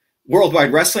theater,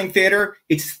 worldwide wrestling theater.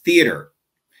 It's theater.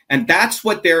 And that's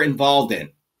what they're involved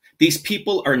in. These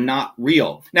people are not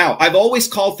real. Now, I've always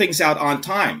called things out on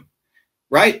time,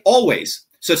 right? Always.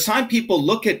 So it's time people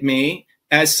look at me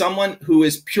as someone who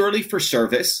is purely for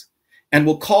service and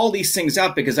will call these things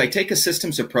out, because I take a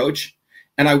systems approach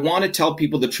and I want to tell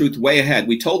people the truth way ahead.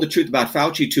 We told the truth about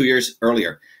Fauci 2 years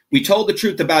earlier. We told the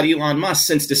truth about Elon Musk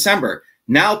since December.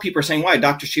 Now people are saying, why?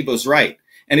 Dr. Shiva is right.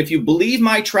 And if you believe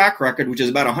my track record, which is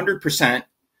about 100%,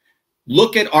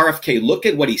 look at RFK, look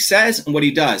at what he says and what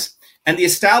he does. And the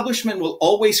establishment will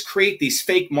always create these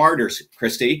fake martyrs,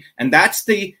 Kristi. And that's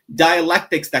the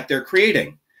dialectics that they're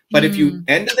creating. But if you,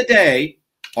 end of the day,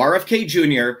 RFK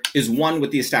Jr. is one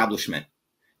with the establishment.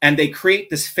 And they create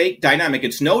this fake dynamic.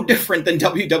 It's no different than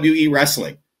WWE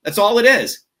wrestling. That's all it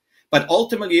is. But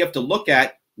ultimately, you have to look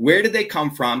at, where did they come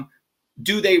from?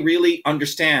 Do they really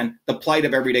understand the plight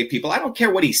of everyday people? I don't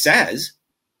care what he says,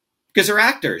 because they're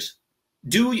actors.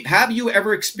 Have you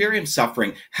ever experienced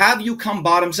suffering? Have you come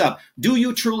bottoms up? Do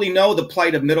you truly know the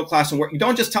plight of middle class and work? You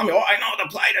don't just tell me, oh, I know the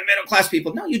plight of middle class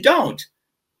people. No, you don't.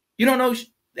 You don't know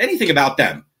anything about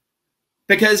them.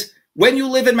 Because when you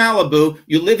live in Malibu,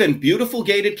 you live in beautiful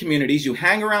gated communities, you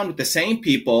hang around with the same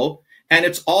people, and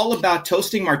it's all about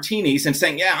toasting martinis and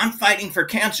saying, yeah, I'm fighting for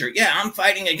cancer. Yeah, I'm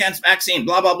fighting against vaccine,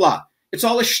 blah, blah, blah. It's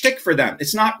all a shtick for them.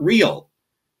 It's not real.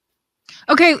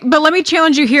 Okay, but let me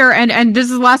challenge you here, and this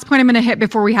is the last point I'm going to hit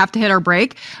before we have to hit our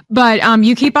break. But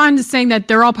you keep on saying that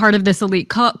they're all part of this elite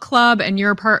club, and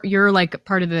you're like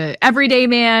part of the everyday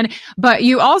man. But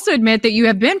you also admit that you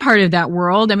have been part of that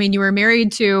world. I mean, you were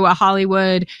married to a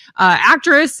Hollywood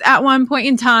actress at one point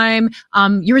in time.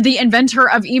 You're the inventor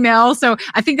of email, so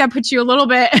I think that puts you a little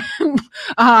bit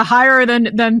higher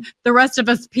than the rest of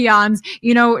us peons.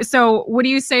 You know, so what do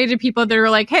you say to people that are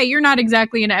like, hey, you're not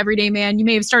exactly an everyday man. You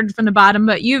may have started from the bottom,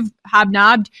 but you've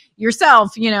hobnobbed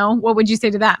yourself, you know, what would you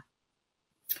say to that?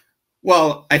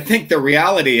 Well, I think the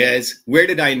reality is, where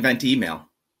did I invent email?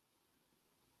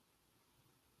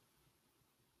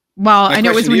 Well, I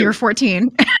know it was when you were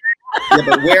 14. Yeah,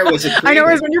 but where was it created? I know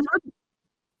it was when you were 14.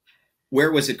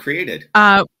 Where was it created?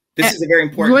 This is a very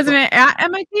important Wasn't it at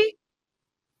MIT?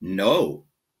 No.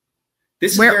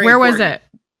 This is where very important. Was it?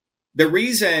 The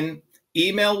reason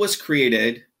email was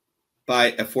created by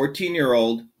a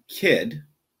 14-year-old kid,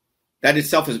 that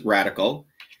itself is radical,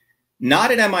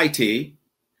 not at MIT,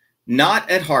 not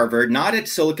at Harvard, not at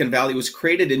Silicon Valley. It was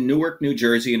created in Newark, New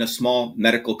Jersey, in a small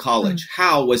medical college.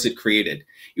 How was it created?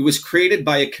 It was created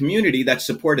by a community that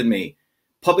supported me.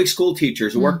 Public school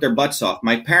teachers who worked their butts off,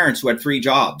 my parents who had 3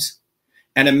 jobs,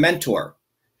 and a mentor.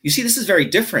 You see, this is very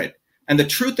different. And the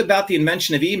truth about the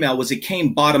invention of email was it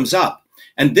came bottoms up.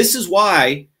 And this is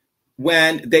why,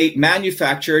 when they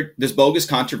manufactured this bogus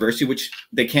controversy, which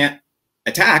they can't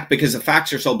attack because the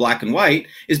facts are so black and white,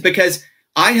 is because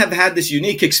I have had this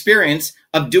unique experience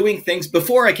of doing things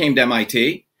before I came to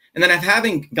MIT, and then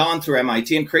having gone through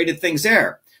MIT and created things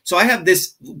there. So I have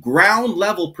this ground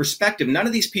level perspective. None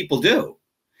of these people do.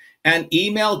 And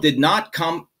email did not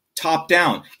come top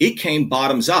down. It came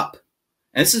bottoms up.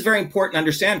 And this is very important to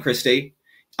understand, Kristi.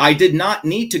 I did not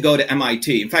need to go to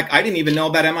MIT. In fact, I didn't even know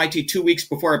about MIT 2 weeks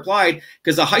before I applied,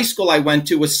 because the high school I went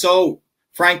to was so,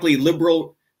 frankly,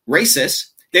 liberal, racist.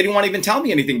 They didn't want to even tell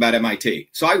me anything about MIT.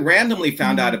 So I randomly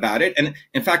found out about it. And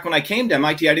in fact, when I came to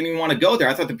MIT, I didn't even want to go there.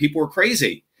 I thought the people were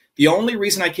crazy. The only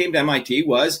reason I came to MIT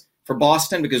was for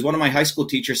Boston, because one of my high school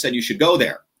teachers said you should go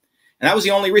there. And that was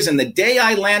the only reason. The day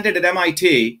I landed at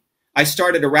MIT, I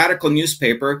started a radical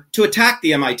newspaper to attack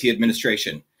the MIT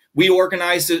administration. We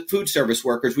organized the food service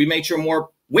workers. We made sure more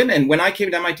women, when I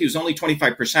came to MIT, it was only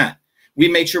 25%. We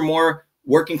made sure more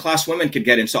working class women could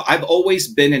get in. So I've always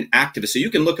been an activist. So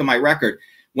you can look at my record.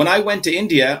 When I went to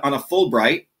India on a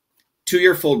Fulbright,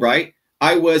 2-year Fulbright,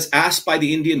 I was asked by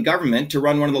the Indian government to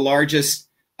run one of the largest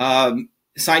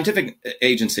scientific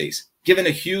agencies, given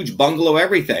a huge bungalow,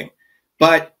 everything.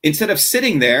 But instead of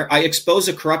sitting there, I exposed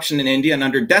the corruption in India, and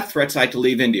under death threats, I had to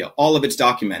leave India. All of it's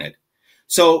documented.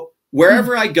 So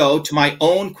wherever I go, to my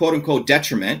own quote unquote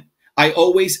detriment, I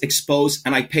always expose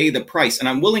and I pay the price, and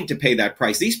I'm willing to pay that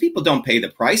price. These people don't pay the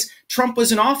price. Trump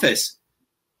was in office.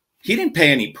 He didn't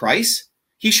pay any price.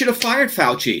 He should have fired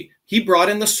Fauci. He brought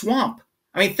in the swamp.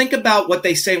 I mean, think about what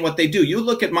they say and what they do. You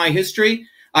look at my history,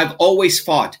 I've always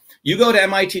fought. You go to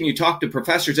MIT and you talk to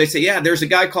professors, they say, yeah, there's a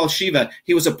guy called Shiva.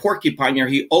 He was a porcupine here.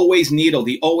 He always needled.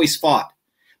 He always fought.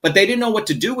 But they didn't know what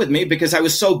to do with me because I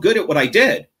was so good at what I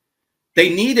did.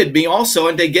 They needed me also,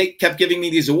 and they kept giving me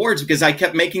these awards because I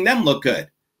kept making them look good.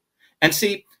 And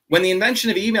see, when the invention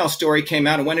of email story came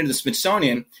out and went into the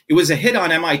Smithsonian, it was a hit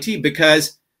on MIT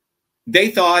because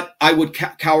they thought I would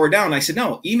cower down. I said,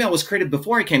 no, email was created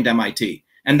before I came to MIT.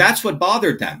 And that's what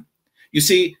bothered them. You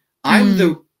see, I'm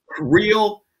the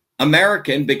real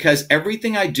American because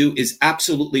everything I do is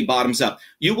absolutely bottoms up.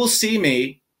 You will see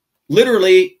me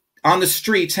literally on the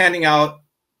streets handing out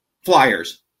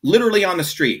flyers, literally on the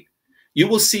street. You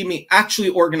will see me actually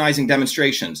organizing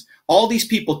demonstrations. All these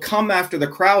people come after the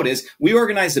crowd is. We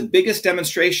organized the biggest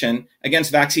demonstration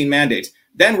against vaccine mandates.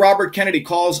 Then Robert Kennedy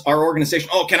calls our organization.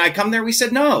 Oh, can I come there? We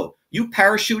said, no, you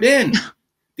parachute in.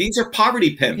 These are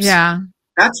poverty pimps. Yeah.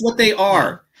 That's what they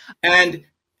are. And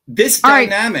this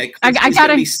dynamic is going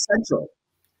to be central.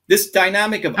 This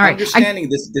dynamic of understanding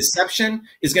this deception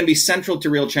is going to be central to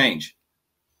real change.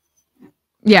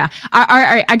 Yeah. All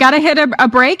right. I got to hit a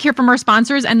break here from our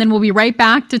sponsors, and then we'll be right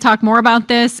back to talk more about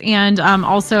this and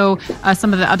also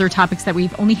some of the other topics that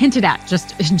we've only hinted at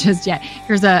just yet.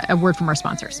 Here's a word from our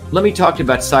sponsors. Let me talk to you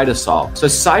about CytoSolve. So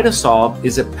CytoSolve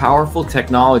is a powerful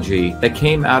technology that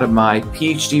came out of my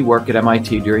PhD work at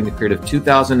MIT during the period of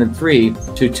 2003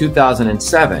 to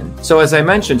 2007. So as I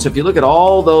mentioned, so if you look at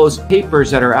all those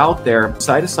papers that are out there,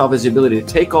 CytoSolve has the ability to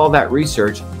take all that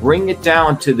research, bring it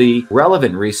down to the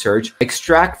relevant research,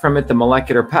 extract from it the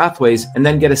molecular pathways, and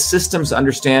then get a systems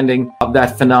understanding of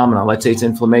that phenomenon. Let's say it's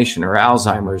inflammation or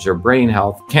Alzheimer's or brain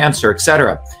health, cancer,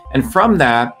 etc. And from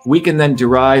that, we can then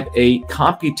derive a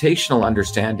computational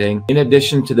understanding in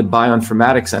addition to the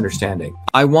bioinformatics understanding.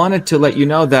 I wanted to let you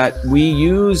know that we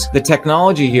use the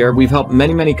technology here. We've helped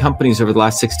many, many companies over the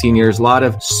last 16 years, a lot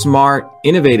of smart,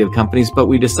 innovative companies, but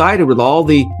we decided with all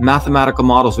the mathematical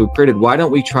models we've created, why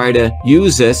don't we try to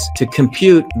use this to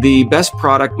compute the best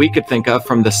product we could think of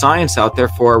from the science out there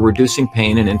for reducing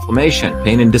pain and inflammation,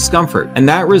 pain and discomfort. And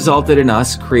that resulted in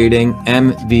us creating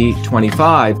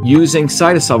MV25 using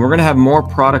CytoSolve. We're going to have more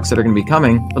products that are going to be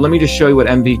coming, but let me just show you what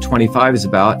MV25 is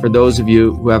about for those of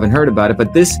you who haven't heard about it.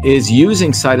 But this is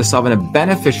using CytoSolve in a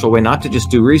beneficial way, not to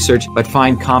just do research, but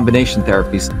find combination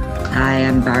therapies. Hi,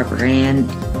 I'm Barbara Ann.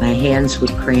 My hands would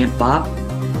cramp up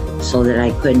so that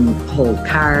I couldn't hold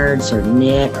cards or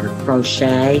knit or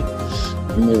crochet,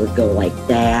 and they would go like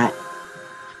that.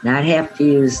 And I'd have to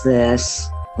use this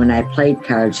when I played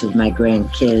cards with my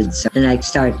grandkids. And I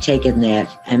started taking that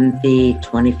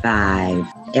MV25.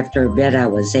 After a bit, I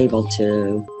was able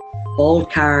to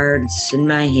hold cards in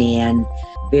my hand.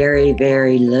 Very,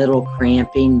 very little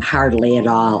cramping, hardly at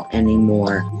all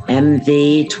anymore.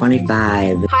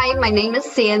 MV25. Hi, my name is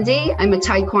Sandy. I'm a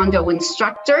Taekwondo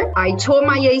instructor. I tore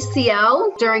my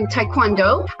ACL during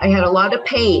Taekwondo. I had a lot of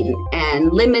pain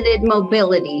and limited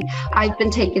mobility. I've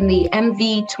been taking the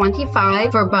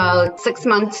MV25 for about 6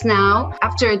 months now.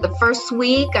 After the first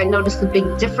week, I noticed a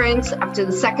big difference. After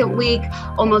the second week,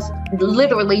 almost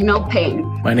literally no pain.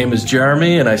 My name is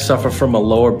Jeremy, and I suffer from a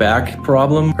lower back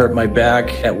problem. Hurt my back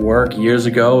at work years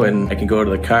ago, and I can go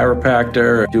to the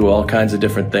chiropractor, do all kinds of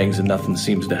different things, and nothing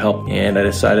seems to help. And I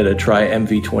decided to try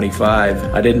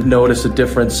MV25. I didn't notice a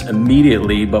difference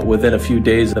immediately, but within a few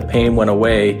days, the pain went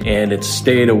away, and it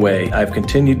stayed away. I've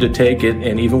continued to take it,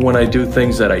 and even when I do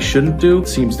things that I shouldn't do, it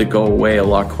seems to go away a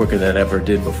lot quicker than it ever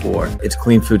did before. It's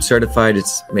clean food certified.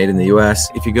 It's made in the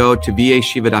US. If you go to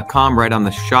vashiva.com, right on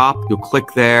the shop, you'll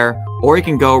click there, or you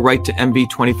can go right to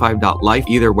mv25.life,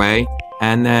 either way.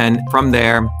 And then from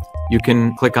there, you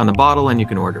can click on the bottle and you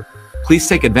can order. Please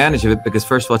take advantage of it because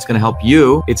first of all, it's going to help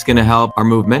you. It's going to help our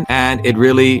movement. And it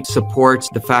really supports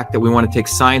the fact that we want to take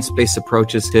science-based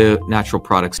approaches to natural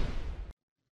products.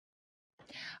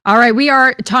 All right. We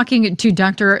are talking to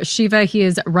Dr. Shiva. He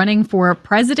is running for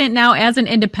president now as an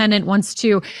independent, wants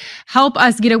to help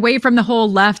us get away from the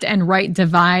whole left and right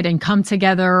divide and come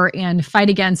together and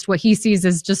fight against what he sees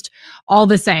as just all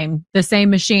the same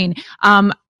machine.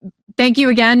 Thank you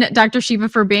again, Dr. Shiva,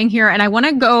 for being here. And I want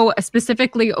to go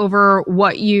specifically over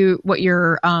what you're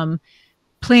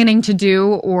planning to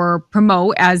do or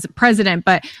promote as president.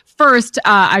 But first,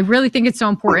 I really think it's so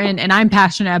important, and I'm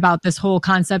passionate about this whole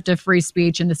concept of free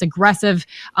speech and this aggressive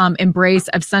embrace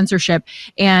of censorship.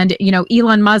 And,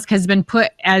 Elon Musk has been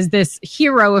put as this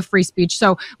hero of free speech.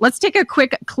 So let's take a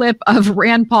quick clip of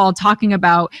Rand Paul talking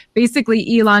about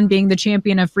basically Elon being the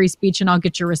champion of free speech, and I'll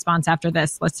get your response after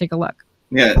this. Let's take a look.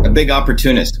 Yeah, a big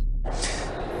opportunist.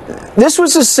 this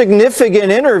was a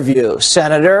significant interview,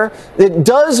 Senator. It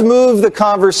does move the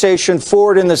conversation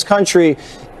forward in this country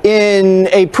in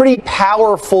a pretty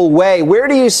powerful way. Where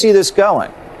do you see this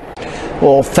going?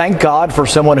 Well, thank God for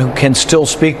someone who can still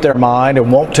speak their mind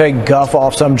and won't take guff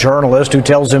off some journalist who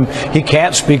tells him he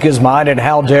can't speak his mind and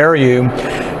how dare you.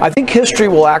 I think history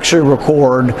will actually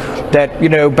record that,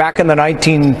 back in the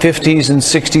 1950s and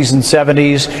 60s and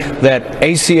 70s, that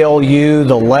ACLU,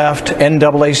 the left,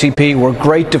 NAACP were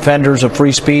great defenders of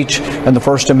free speech and the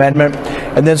First Amendment.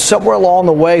 And then somewhere along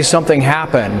the way, something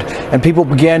happened and people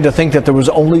began to think that there was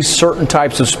only certain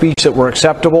types of speech that were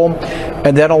acceptable.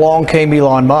 And then along came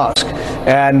Elon Musk.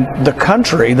 And the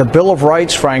country, the Bill of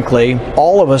Rights, frankly,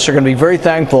 all of us are going to be very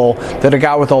thankful that a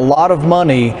guy with a lot of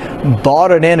money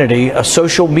bought an entity, a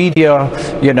social media,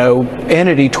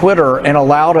 entity, Twitter, and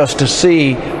allowed us to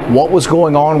see what was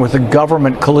going on with the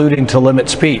government colluding to limit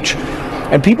speech.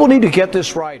 And people need to get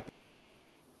this right.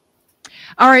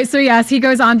 All right. So, yes, he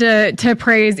goes on to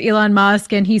praise Elon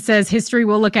Musk, and he says history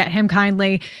will look at him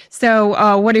kindly.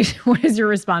 So what is your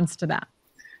response to that?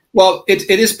 Well, it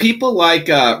is people like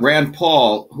Rand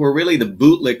Paul who are really the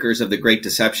bootlickers of the Great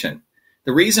Deception.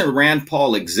 The reason Rand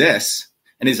Paul exists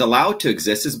and is allowed to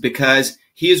exist is because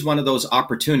he is one of those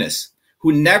opportunists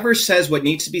who never says what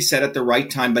needs to be said at the right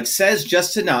time, but says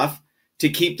just enough to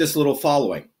keep this little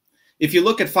following. If you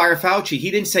look at Fire Fauci, he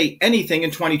didn't say anything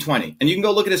in 2020, and you can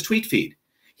go look at his tweet feed.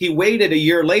 He waited a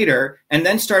year later and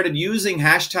then started using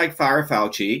hashtag Fire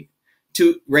Fauci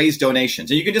to raise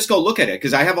donations. And you can just go look at it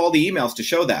because I have all the emails to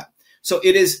show that. So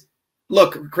it is,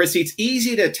 look, Kristi, it's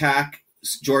easy to attack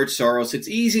George Soros. It's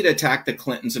easy to attack the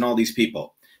Clintons and all these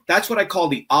people. That's what I call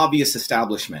the obvious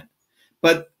establishment.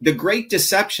 But the great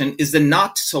deception is the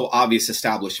not so obvious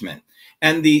establishment.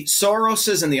 And the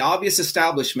Soroses and the obvious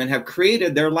establishment have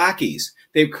created their lackeys.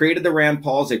 They've created the Rand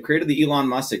Pauls. They've created the Elon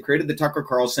Musk. They've created the Tucker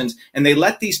Carlsons. And they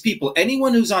let these people,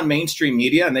 anyone who's on mainstream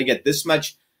media and they get this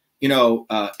much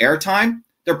airtime,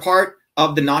 they're part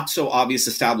of the not so obvious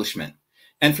establishment.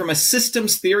 And from a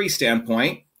systems theory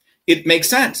standpoint, it makes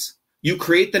sense. You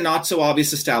create the not so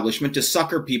obvious establishment to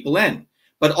sucker people in.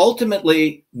 But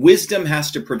ultimately, wisdom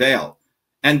has to prevail.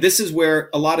 And this is where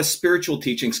a lot of spiritual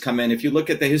teachings come in. If you look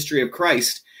at the history of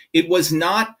Christ, it was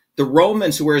not the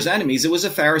Romans who were his enemies. It was the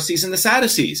Pharisees and the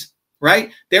Sadducees,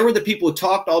 right? They were the people who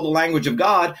talked all the language of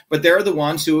God, but they're the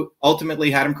ones who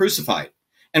ultimately had him crucified.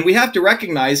 And we have to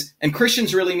recognize, and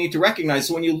Christians really need to recognize,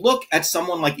 so when you look at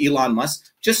someone like Elon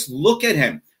Musk, just look at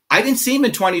him. I didn't see him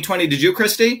in 2020. Did you,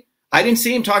 Kristi? I didn't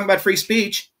see him talking about free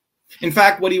speech. In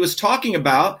fact, what he was talking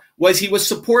about was he was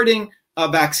supporting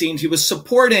vaccines. He was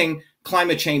supporting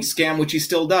climate change scam, which he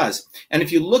still does. And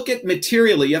if you look at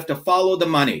materially, you have to follow the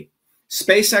money.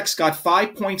 SpaceX got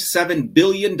 $5.7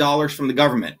 billion from the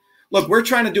government. Look, we're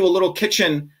trying to do a little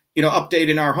kitchen, update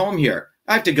in our home here.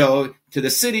 I have to go to the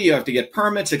city, you have to get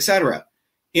permits, etc.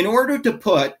 In order to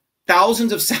put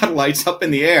thousands of satellites up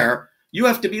in the air, you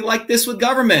have to be like this with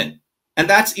government. And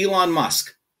that's Elon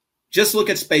Musk. Just look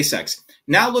at SpaceX.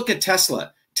 Now look at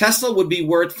Tesla. Tesla would be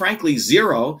worth, frankly,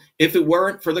 zero if it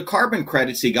weren't for the carbon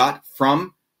credits he got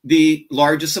from the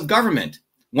largest of government,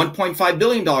 $1.5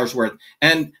 billion worth.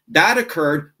 And that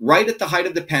occurred right at the height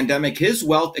of the pandemic. His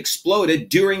wealth exploded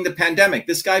during the pandemic.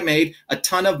 This guy made a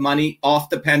ton of money off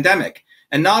the pandemic.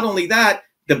 And not only that,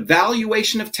 the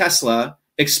valuation of Tesla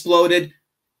exploded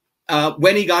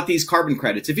when he got these carbon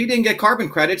credits. If he didn't get carbon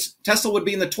credits, Tesla would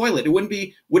be in the toilet. It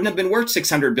wouldn't have been worth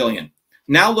 $600 billion.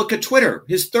 Now look at Twitter,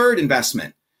 his third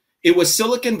investment. It was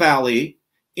Silicon Valley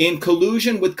in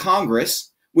collusion with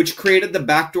Congress, which created the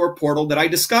backdoor portal that I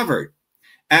discovered.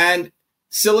 And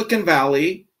Silicon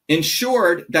Valley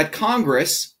ensured that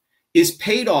Congress is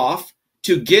paid off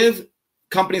to give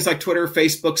companies like Twitter,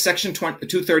 Facebook, Section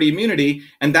 230 immunity,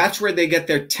 and that's where they get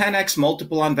their 10x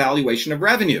multiple on valuation of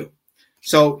revenue.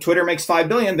 So Twitter makes $5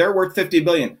 billion, they're worth $50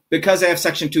 billion because they have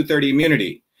Section 230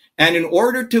 immunity. And in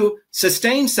order to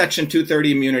sustain Section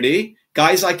 230 immunity,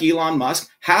 guys like Elon Musk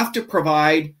have to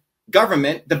provide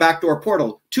government the backdoor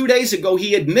portal. 2 days ago,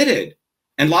 he admitted,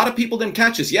 and a lot of people didn't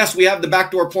catch this. Yes, we have the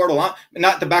backdoor portal,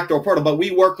 not the backdoor portal, but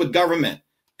we work with government.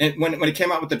 And when it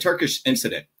came out with the Turkish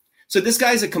incident. So this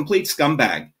guy is a complete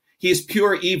scumbag. He is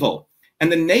pure evil. And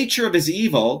the nature of his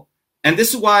evil, and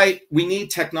this is why we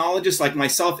need technologists like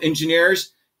myself,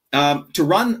 engineers, to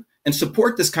run and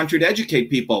support this country to educate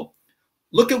people.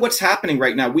 Look at what's happening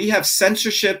right now. We have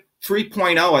censorship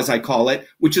 3.0, as I call it,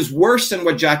 which is worse than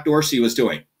what Jack Dorsey was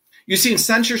doing. You see, in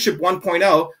censorship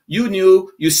 1.0, you knew,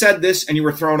 you said this, and you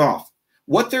were thrown off.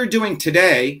 What they're doing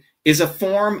today is a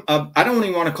form of, I don't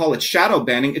even want to call it shadow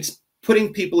banning, it's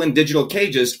putting people in digital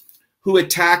cages who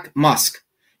attack Musk.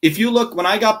 If you look, when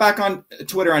I got back on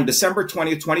Twitter on December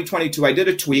 20th, 2022, I did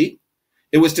a tweet.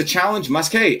 It was to challenge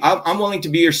Musk. Hey, I'm willing to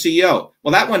be your CEO.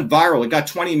 Well, that went viral. It got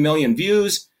 20 million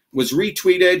views, was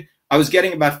retweeted. I was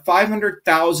getting about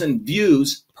 500,000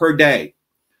 views per day.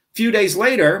 A few days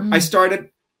later, I started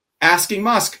asking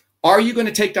Musk, are you going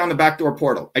to take down the backdoor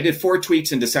portal? I did 4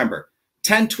 tweets in December,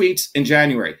 10 tweets in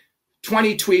January,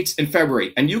 20 tweets in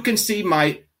February. And you can see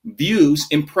my views,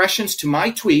 impressions to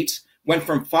my tweets went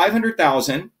from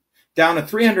 500,000 down to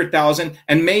 300,000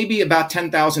 and maybe about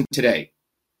 10,000 today.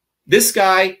 This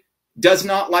guy does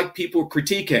not like people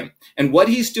critique him. And what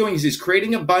he's doing is he's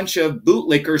creating a bunch of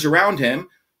bootlickers around him.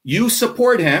 You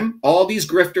support him, all these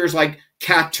grifters like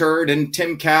Cat Turd and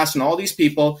Tim Cass and all these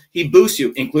people, he boosts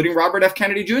you, including Robert F.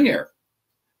 Kennedy Jr.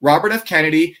 Robert F.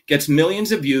 Kennedy gets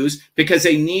millions of views because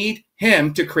they need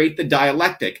him to create the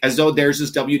dialectic, as though theirs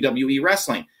is WWE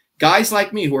wrestling. Guys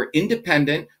like me who are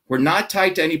independent, who are not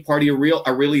tied to any party,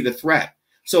 are really the threat.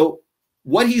 So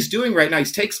what he's doing right now, he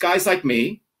takes guys like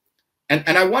me,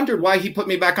 and I wondered why he put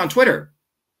me back on Twitter.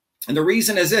 And the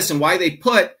reason is this, and why they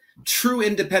put true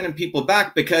independent people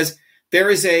back, because there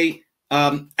is a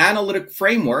analytic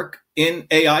framework in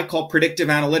AI called predictive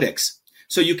analytics.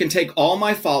 So you can take all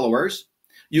my followers,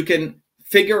 you can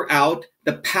figure out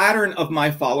the pattern of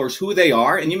my followers, who they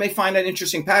are, and you may find an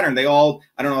interesting pattern. They all,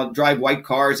 I don't know, drive white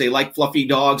cars, they like fluffy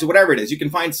dogs, or whatever it is. You can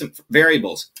find some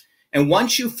variables. And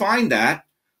once you find that,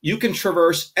 you can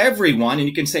traverse everyone and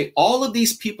you can say, all of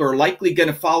these people are likely going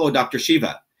to follow Dr.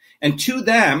 Shiva. And to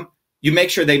them, you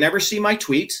make sure they never see my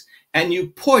tweets and you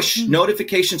push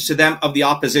notifications to them of the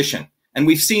opposition. And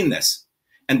we've seen this.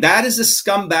 And that is the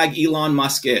scumbag Elon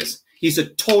Musk is. He's a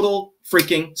total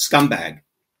freaking scumbag.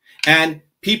 And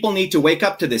people need to wake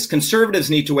up to this.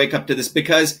 Conservatives need to wake up to this,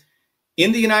 because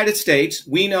in the United States,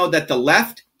 we know that the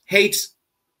left hates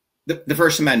the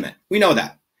First Amendment. We know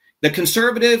that. The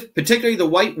conservative, particularly the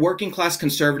white working class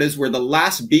conservatives, were the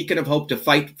last beacon of hope to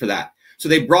fight for that. So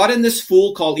they brought in this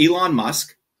fool called Elon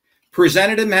Musk,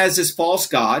 presented him as this false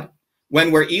god,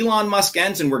 when where Elon Musk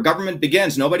ends and where government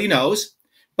begins, nobody knows.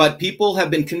 But people have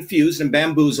been confused and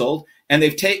bamboozled, and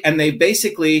they've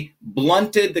basically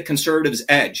blunted the conservatives'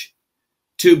 edge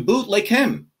to bootlick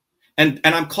him. And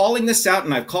I'm calling this out,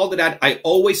 and I've called it out. I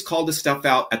always call this stuff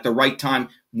out at the right time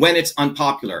when it's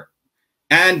unpopular.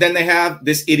 And then they have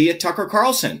this idiot Tucker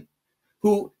Carlson,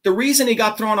 who the reason he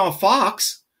got thrown off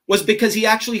Fox was because he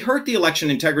actually hurt the election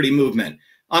integrity movement.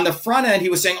 On the front end, he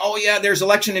was saying, oh, yeah, there's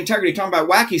election integrity, talking about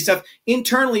wacky stuff.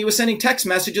 Internally, he was sending text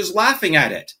messages laughing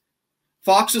at it.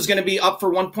 Fox was going to be up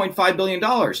for $1.5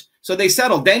 billion. So they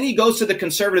settled. Then he goes to the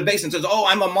conservative base and says, oh,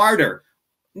 I'm a martyr.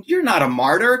 You're not a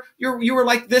martyr. You were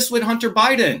like this with Hunter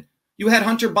Biden. You had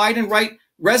Hunter Biden write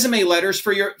resume letters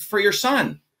for your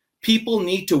son. People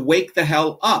need to wake the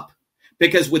hell up,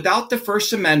 because without the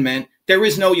First Amendment, there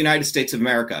is no United States of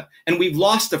America. And we've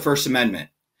lost the First Amendment.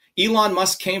 Elon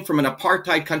Musk came from an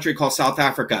apartheid country called South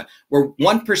Africa, where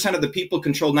 1% of the people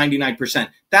control 99%.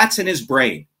 That's in his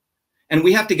brain. And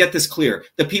we have to get this clear.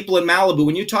 The people in Malibu,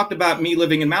 when you talked about me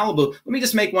living in Malibu, let me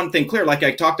just make one thing clear. Like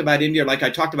I talked about India, like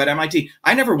I talked about MIT.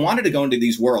 I never wanted to go into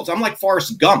these worlds. I'm like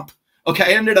Forrest Gump. Okay,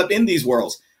 I ended up in these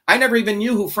worlds. I never even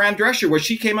knew who Fran Drescher was.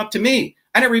 She came up to me.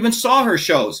 I never even saw her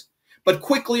shows. But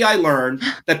quickly I learned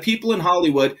that people in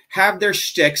Hollywood have their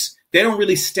shticks. They don't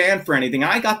really stand for anything.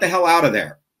 I got the hell out of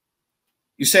there.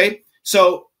 You see?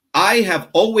 So I have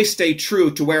always stayed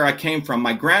true to where I came from.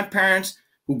 My grandparents,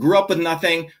 who grew up with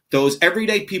nothing, those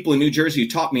everyday people in New Jersey who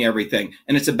taught me everything.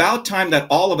 And it's about time that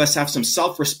all of us have some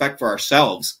self-respect for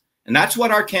ourselves. And that's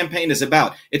what our campaign is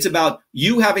about. It's about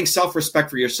you having self-respect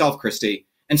for yourself, Kristi,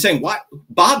 and saying, "What,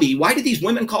 Bobby? Why do these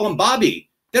women call him Bobby?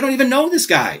 They don't even know this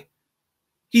guy.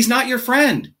 He's not your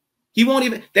friend. He won't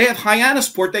even, they have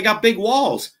Hyannisport. They got big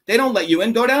walls. They don't let you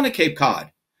in. Go down to Cape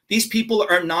Cod. These people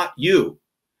are not you.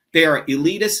 They are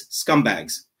elitist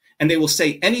scumbags, and they will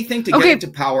say anything to get into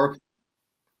power."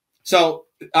 So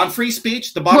on free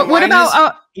speech, the bottom line is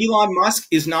Elon Musk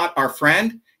is not our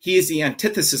friend. He is the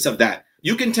antithesis of that.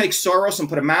 You can take Soros and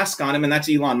put a mask on him, and that's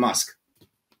Elon Musk.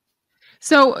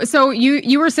 So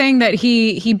you were saying that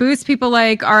he boosts people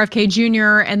like RFK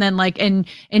Jr. and then like and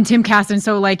Tim Cass, and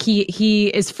so like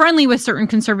he is friendly with certain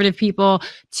conservative people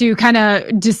to kind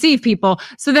of deceive people.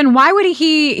 So then why would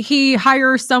he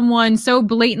hire someone so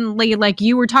blatantly, like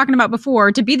you were talking about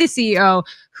before, to be the CEO,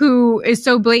 who is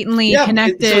so blatantly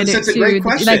connected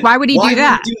to, like, why would he do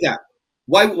that?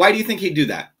 Why do you think he'd do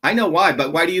that? I know why,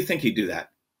 but why do you think he'd do that?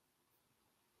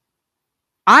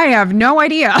 I have no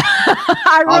idea.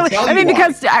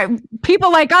 Because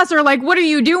people like us are like, what are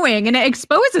you doing? And it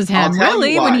exposes him,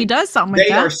 really, when he does something like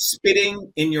that. They are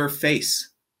spitting in your face.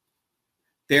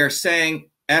 They're saying,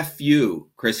 F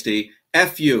you, Kristi.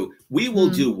 F you. We will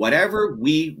do whatever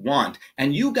we want.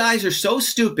 And you guys are so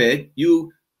stupid,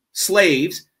 you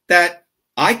slaves, that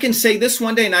I can say this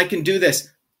one day and I can do this.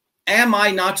 Am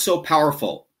I not so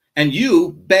powerful? And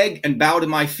you beg and bow to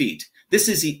my feet. This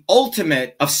is the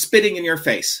ultimate of spitting in your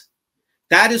face.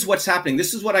 That is what's happening.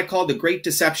 This is what I call the great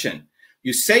deception.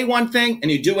 You say one thing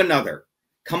and you do another.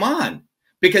 Come on.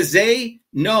 Because they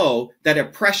know that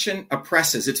oppression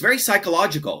oppresses. It's very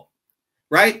psychological,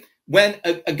 right? When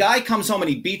a guy comes home and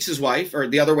he beats his wife, or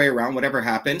the other way around, whatever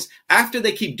happens, after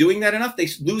they keep doing that enough, they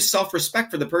lose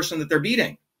self-respect for the person that they're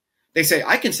beating. They say,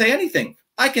 I can say anything.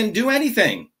 I can do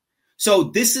anything. So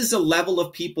this is the level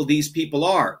of people these people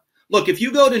are. Look, if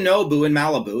you go to Nobu in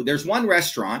Malibu, there's one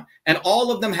restaurant and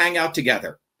all of them hang out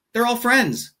together. They're all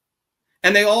friends.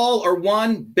 And they all are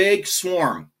one big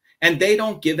swarm. And they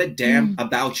don't give a damn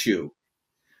about you.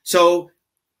 So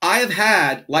I have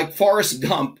had, like Forrest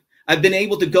Gump, I've been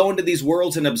able to go into these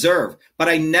worlds and observe, but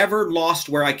I never lost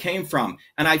where I came from.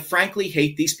 And I frankly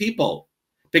hate these people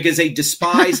because they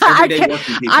despise everyday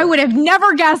working people. I would have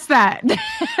never guessed that,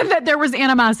 that there was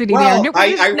animosity there.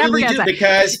 I really do,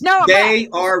 because they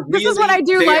are really... This is what I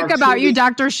do like about you,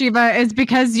 Dr. Shiva, is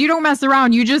because you don't mess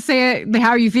around. You just say it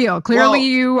how you feel.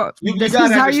 Clearly, this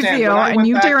is how you feel, and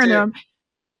you tear into them.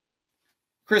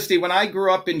 Kristi, when I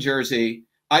grew up in Jersey,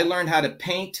 I learned how to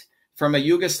paint from a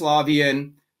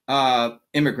Yugoslavian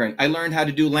immigrant. I learned how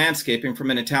to do landscaping from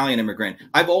an Italian immigrant.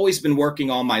 I've always been working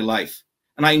all my life,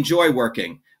 and I enjoy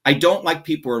working. I don't like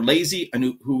people who are lazy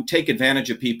and who take advantage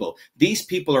of people. These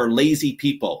people are lazy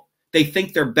people. They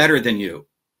think they're better than you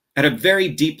at a very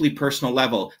deeply personal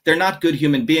level. They're not good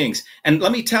human beings. And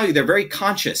let me tell you, they're very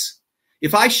conscious.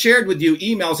 If I shared with you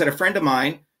emails that a friend of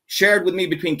mine shared with me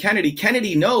between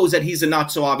Kennedy knows that he's a not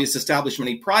so obvious establishment.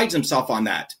 He prides himself on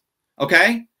that.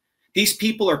 Okay? These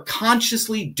people are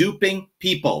consciously duping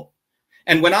people.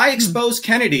 And when I exposed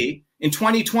Kennedy in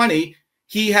 2020,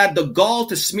 he had the gall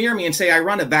to smear me and say, I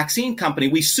run a vaccine company.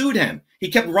 We sued him. He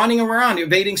kept running around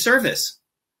evading service.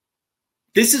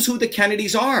 This is who the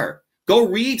Kennedys are. Go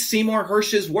read Seymour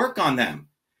Hersh's work on them.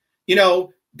 You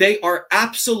know, they are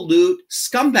absolute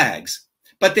scumbags.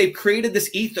 But they've created this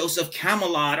ethos of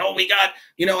Camelot. Oh, we got,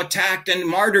 attacked and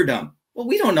martyrdom. Well,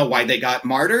 we don't know why they got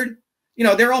martyred.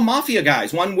 They're all mafia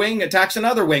guys. One wing attacks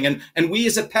another wing. And we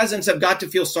as peasants have got to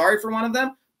feel sorry for one of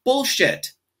them.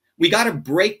 Bullshit. We got to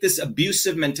break this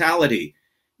abusive mentality.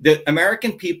 The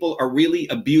American people are really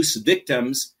abuse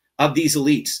victims of these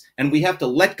elites. And we have to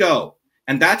let go.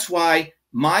 And that's why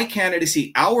my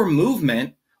candidacy, our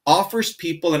movement, offers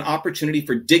people an opportunity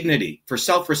for dignity, for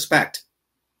self-respect.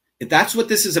 That's what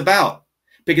this is about.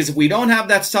 Because if we don't have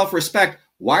that self-respect,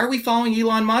 why are we following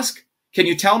Elon Musk? Can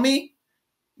you tell me?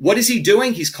 What is he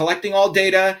doing? He's collecting all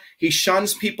data. He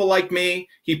shuns people like me.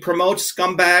 He promotes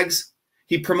scumbags.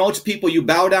 He promotes people. You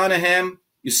bow down to him.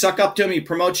 You suck up to him. He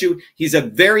promotes you. He's a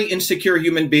very insecure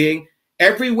human being.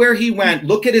 Everywhere he went,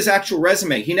 look at his actual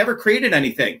resume. He never created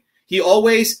anything. He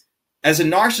always, as a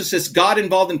narcissist, got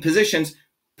involved in positions,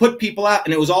 put people out,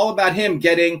 and it was all about him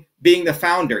being the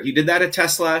founder. He did that at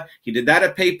Tesla. He did that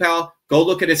at PayPal. Go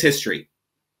look at his history.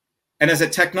 And as a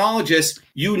technologist,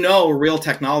 you know a real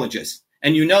technologist,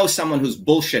 and you know someone who's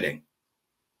bullshitting.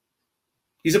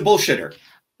 He's a bullshitter.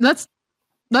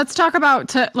 Let's talk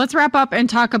about, let's wrap up and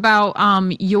talk about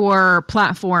your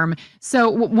platform. So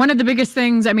one of the biggest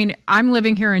things, I'm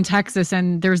living here in Texas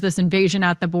and there's this invasion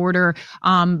at the border.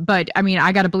 But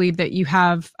I got to believe that you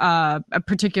have a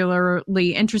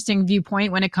particularly interesting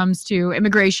viewpoint when it comes to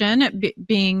immigration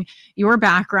being your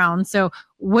background. So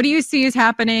what do you see is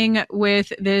happening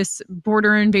with this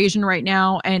border invasion right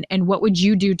now? And what would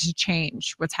you do to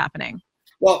change what's happening?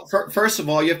 Well, first of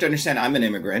all, you have to understand I'm an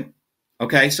immigrant.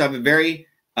 Okay. So I have a very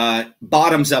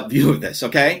bottoms up view of this.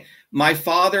 Okay. My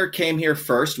father came here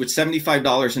first with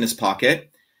 $75 in his pocket.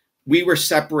 We were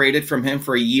separated from him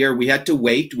for a year. We had to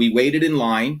wait. We waited in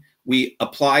line. We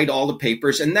applied all the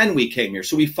papers and then we came here.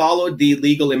 So we followed the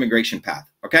legal immigration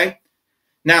path. Okay.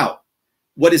 Now,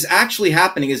 what is actually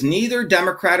happening is neither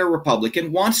Democrat or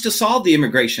Republican wants to solve the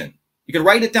immigration. You can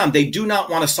write it down. They do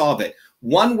not want to solve it.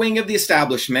 One wing of the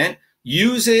establishment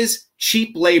uses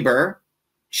cheap labor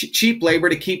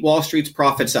to keep Wall Street's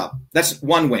profits up. That's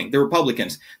one wing, the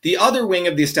Republicans. The other wing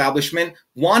of the establishment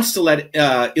wants to let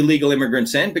illegal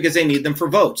immigrants in because they need them for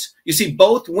votes. You see,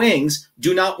 both wings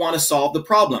do not want to solve the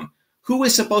problem. Who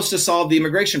is supposed to solve the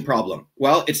immigration problem?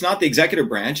 Well, it's not the executive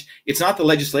branch. It's not the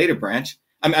legislative branch.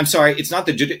 I'm sorry, it's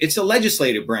the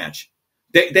legislative branch.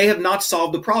 They have not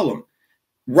solved the problem.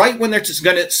 Right when they're just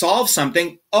going to solve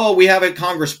something, we have a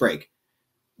Congress break.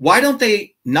 Why don't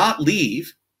they not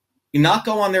leave? You not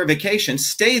go on their vacation,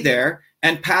 stay there,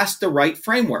 and pass the right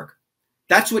framework.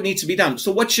 That's what needs to be done.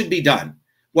 So what should be done?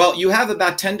 Well, you have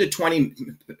about 10 to 20,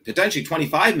 potentially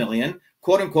 25 million,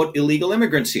 quote unquote, illegal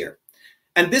immigrants here.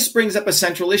 And this brings up a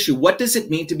central issue. What does it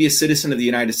mean to be a citizen of the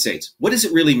United States? What does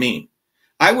it really mean?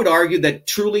 I would argue that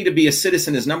truly to be a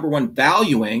citizen is, number one,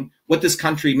 valuing what this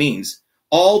country means.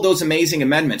 All those amazing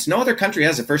amendments. No other country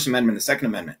has the First Amendment, the Second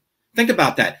Amendment. Think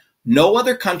about that. No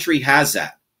other country has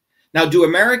that. Now, do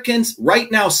Americans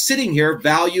right now sitting here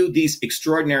value these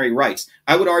extraordinary rights?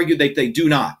 I would argue that they do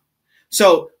not.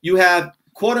 So you have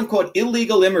quote unquote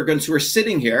illegal immigrants who are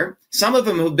sitting here, some of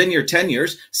them who've been here 10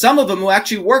 years, some of them who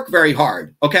actually work very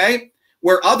hard, okay?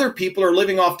 Where other people are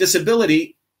living off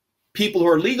disability, people who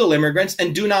are legal immigrants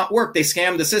and do not work. They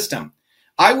scam the system.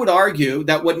 I would argue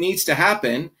that what needs to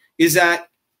happen is that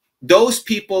those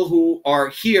people who are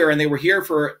here and they were here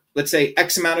for, let's say,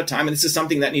 X amount of time, and this is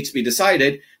something that needs to be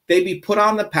decided, they be put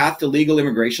on the path to legal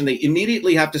immigration. They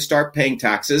immediately have to start paying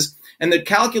taxes. And the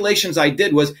calculations I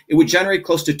did was it would generate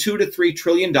close to $2 to $3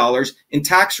 trillion in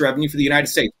tax revenue for the United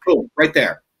States. Boom, right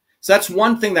there. So that's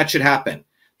one thing that should happen.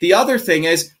 The other thing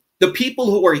is the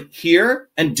people who are here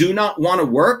and do not want to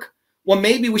work, well,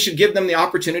 maybe we should give them the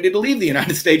opportunity to leave the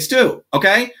United States too,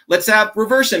 okay? Let's have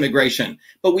reverse immigration.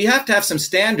 But we have to have some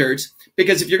standards,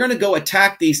 because if you're going to go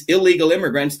attack these illegal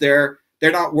immigrants, they're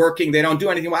not working, they don't do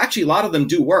anything. Well, actually, a lot of them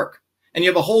do work. And you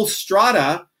have a whole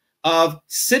strata of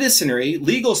citizenry,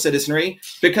 legal citizenry,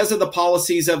 because of the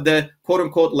policies of the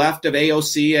quote-unquote left of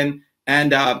AOC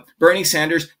and Bernie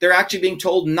Sanders. They're actually being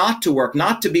told not to work,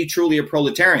 not to be truly a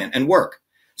proletarian and work.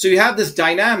 So you have this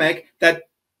dynamic that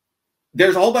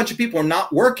there's a whole bunch of people who are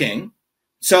not working,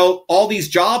 so all these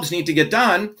jobs need to get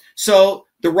done. So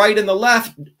the right and the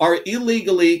left are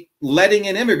illegally letting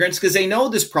in immigrants because they know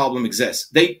this problem exists.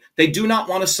 They do not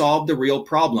want to solve the real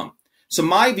problem. So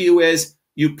my view is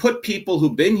you put people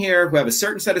who've been here, who have a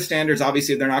certain set of standards,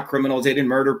 obviously they're not criminals, they didn't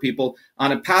murder people,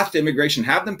 on a path to immigration,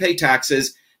 have them pay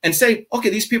taxes and say, okay,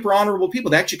 these people are honorable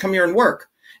people. They actually come here and work.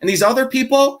 And these other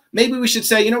people, maybe we should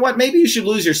say, you know what, maybe you should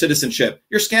lose your citizenship.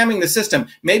 You're scamming the system.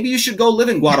 Maybe you should go live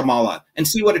in Guatemala and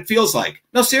see what it feels like.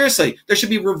 No, seriously, there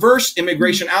should be reverse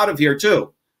immigration out of here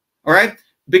too. All right?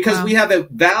 Because we have a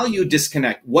value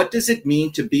disconnect. What does it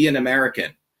mean to be an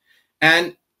American?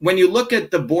 And when you look at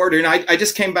the border, and I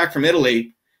just came back from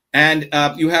Italy, and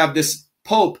you have this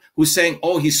Pope who's saying,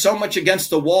 oh, he's so much against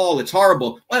the wall, it's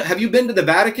horrible. Well, have you been to the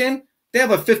Vatican? They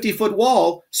have a 50-foot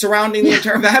wall surrounding the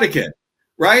entire Vatican.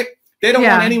 Right? They don't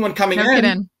want anyone coming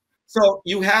in. So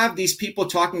you have these people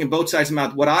talking on both sides of the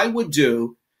mouth. What I would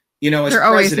do, as They're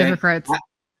always hypocrites.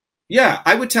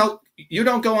 I would tell you,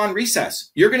 don't go on recess.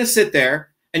 You're going to sit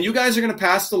there and you guys are going to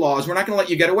pass the laws. We're not going to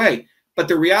let you get away. But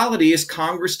the reality is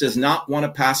Congress does not want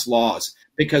to pass laws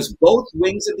because both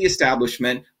wings of the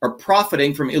establishment are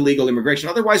profiting from illegal immigration.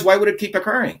 Otherwise, why would it keep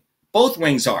occurring? Both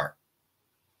wings are.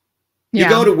 You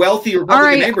go to wealthy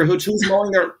Republican neighborhoods. Who's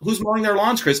mowing their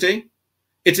lawns, Kristi?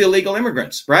 It's illegal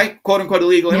immigrants, right? Quote unquote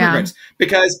illegal immigrants,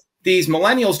 because these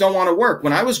millennials don't want to work.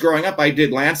 When I was growing up, I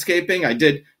did landscaping, I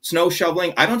did snow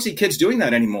shoveling. I don't see kids doing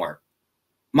that anymore.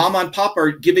 Mama and Papa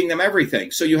are giving them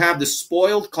everything. So you have the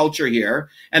spoiled culture here,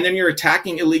 and then you're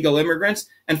attacking illegal immigrants.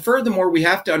 And furthermore, we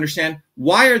have to understand,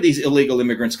 why are these illegal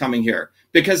immigrants coming here?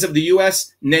 Because of the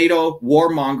U.S. NATO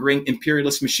warmongering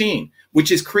imperialist machine,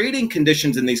 which is creating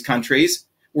conditions in these countries.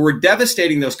 We're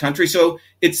devastating those countries. So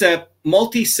it's a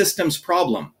multi-systems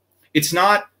problem. It's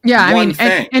not one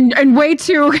thing. And way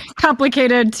too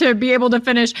complicated to be able to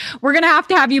finish. We're going to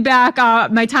have you back.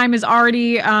 My time is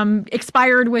already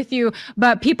expired with you,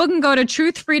 but people can go to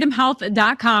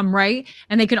truthfreedomhealth.com, right?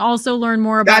 And they can also learn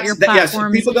more about your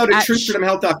platforms. Yes, people go to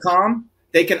truthfreedomhealth.com.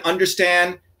 They can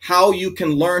understand how you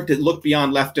can learn to look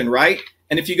beyond left and right.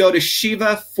 And if you go to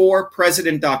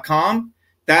shivaforpresident.com,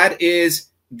 that is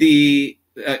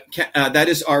that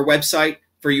is our website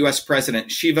for U.S. President,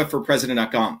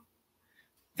 shivaforpresident.com.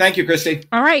 Thank you, Kristi.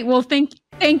 All right. Well, thank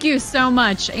you so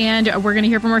much. And we're going to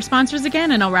hear from our sponsors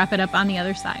again, and I'll wrap it up on the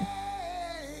other side.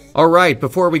 All right,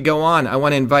 before we go on, I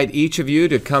want to invite each of you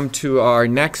to come to our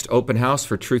next open house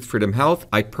for Truth Freedom Health.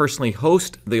 I personally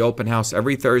host the open house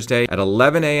every Thursday at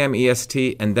 11 a.m.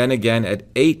 EST and then again at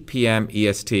 8 p.m.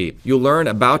 EST. You'll learn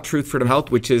about Truth Freedom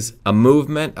Health, which is a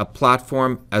movement, a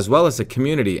platform, as well as a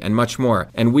community and much more.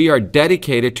 And we are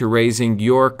dedicated to raising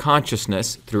your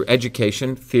consciousness through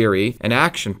education, theory, and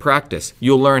action practice.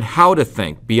 You'll learn how to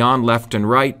think beyond left and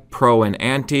right, pro and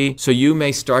anti, so you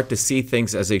may start to see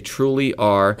things as they truly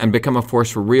are and become a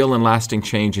force for real and lasting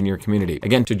change in your community.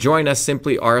 Again, to join us,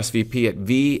 simply RSVP at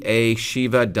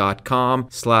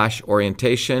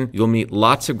vashiva.com/orientation. You'll meet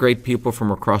lots of great people from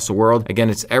across the world. Again,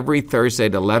 it's every Thursday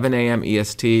at 11 a.m.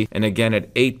 EST and again at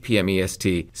 8 p.m.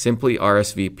 EST. Simply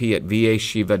RSVP at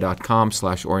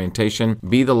vashiva.com/orientation.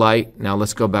 Be the light. Now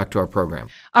let's go back to our program.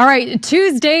 All right.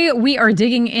 Tuesday, we are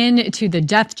digging into the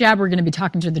death jab. We're going to be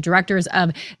talking to the directors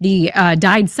of the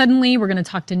Died Suddenly. We're going to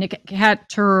talk to Nick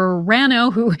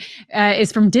Caturano, who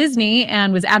is from Disney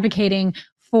and was advocating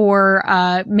for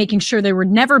making sure there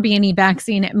would never be any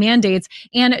vaccine mandates.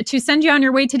 And to send you on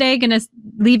your way today, going to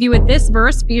leave you with this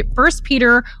verse, 1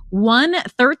 Peter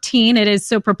 1:13. It is,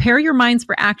 so prepare your minds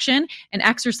for action and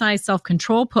exercise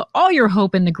self-control. Put all your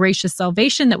hope in the gracious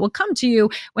salvation that will come to you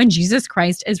when Jesus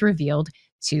Christ is revealed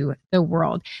to the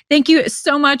world. Thank you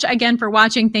so much again for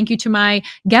watching. Thank you to my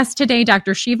guest today,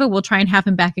 Dr. Shiva. We'll try and have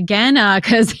him back again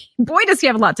because boy, does he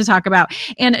have a lot to talk about.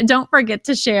 And don't forget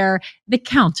to share the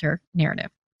counter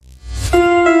narrative.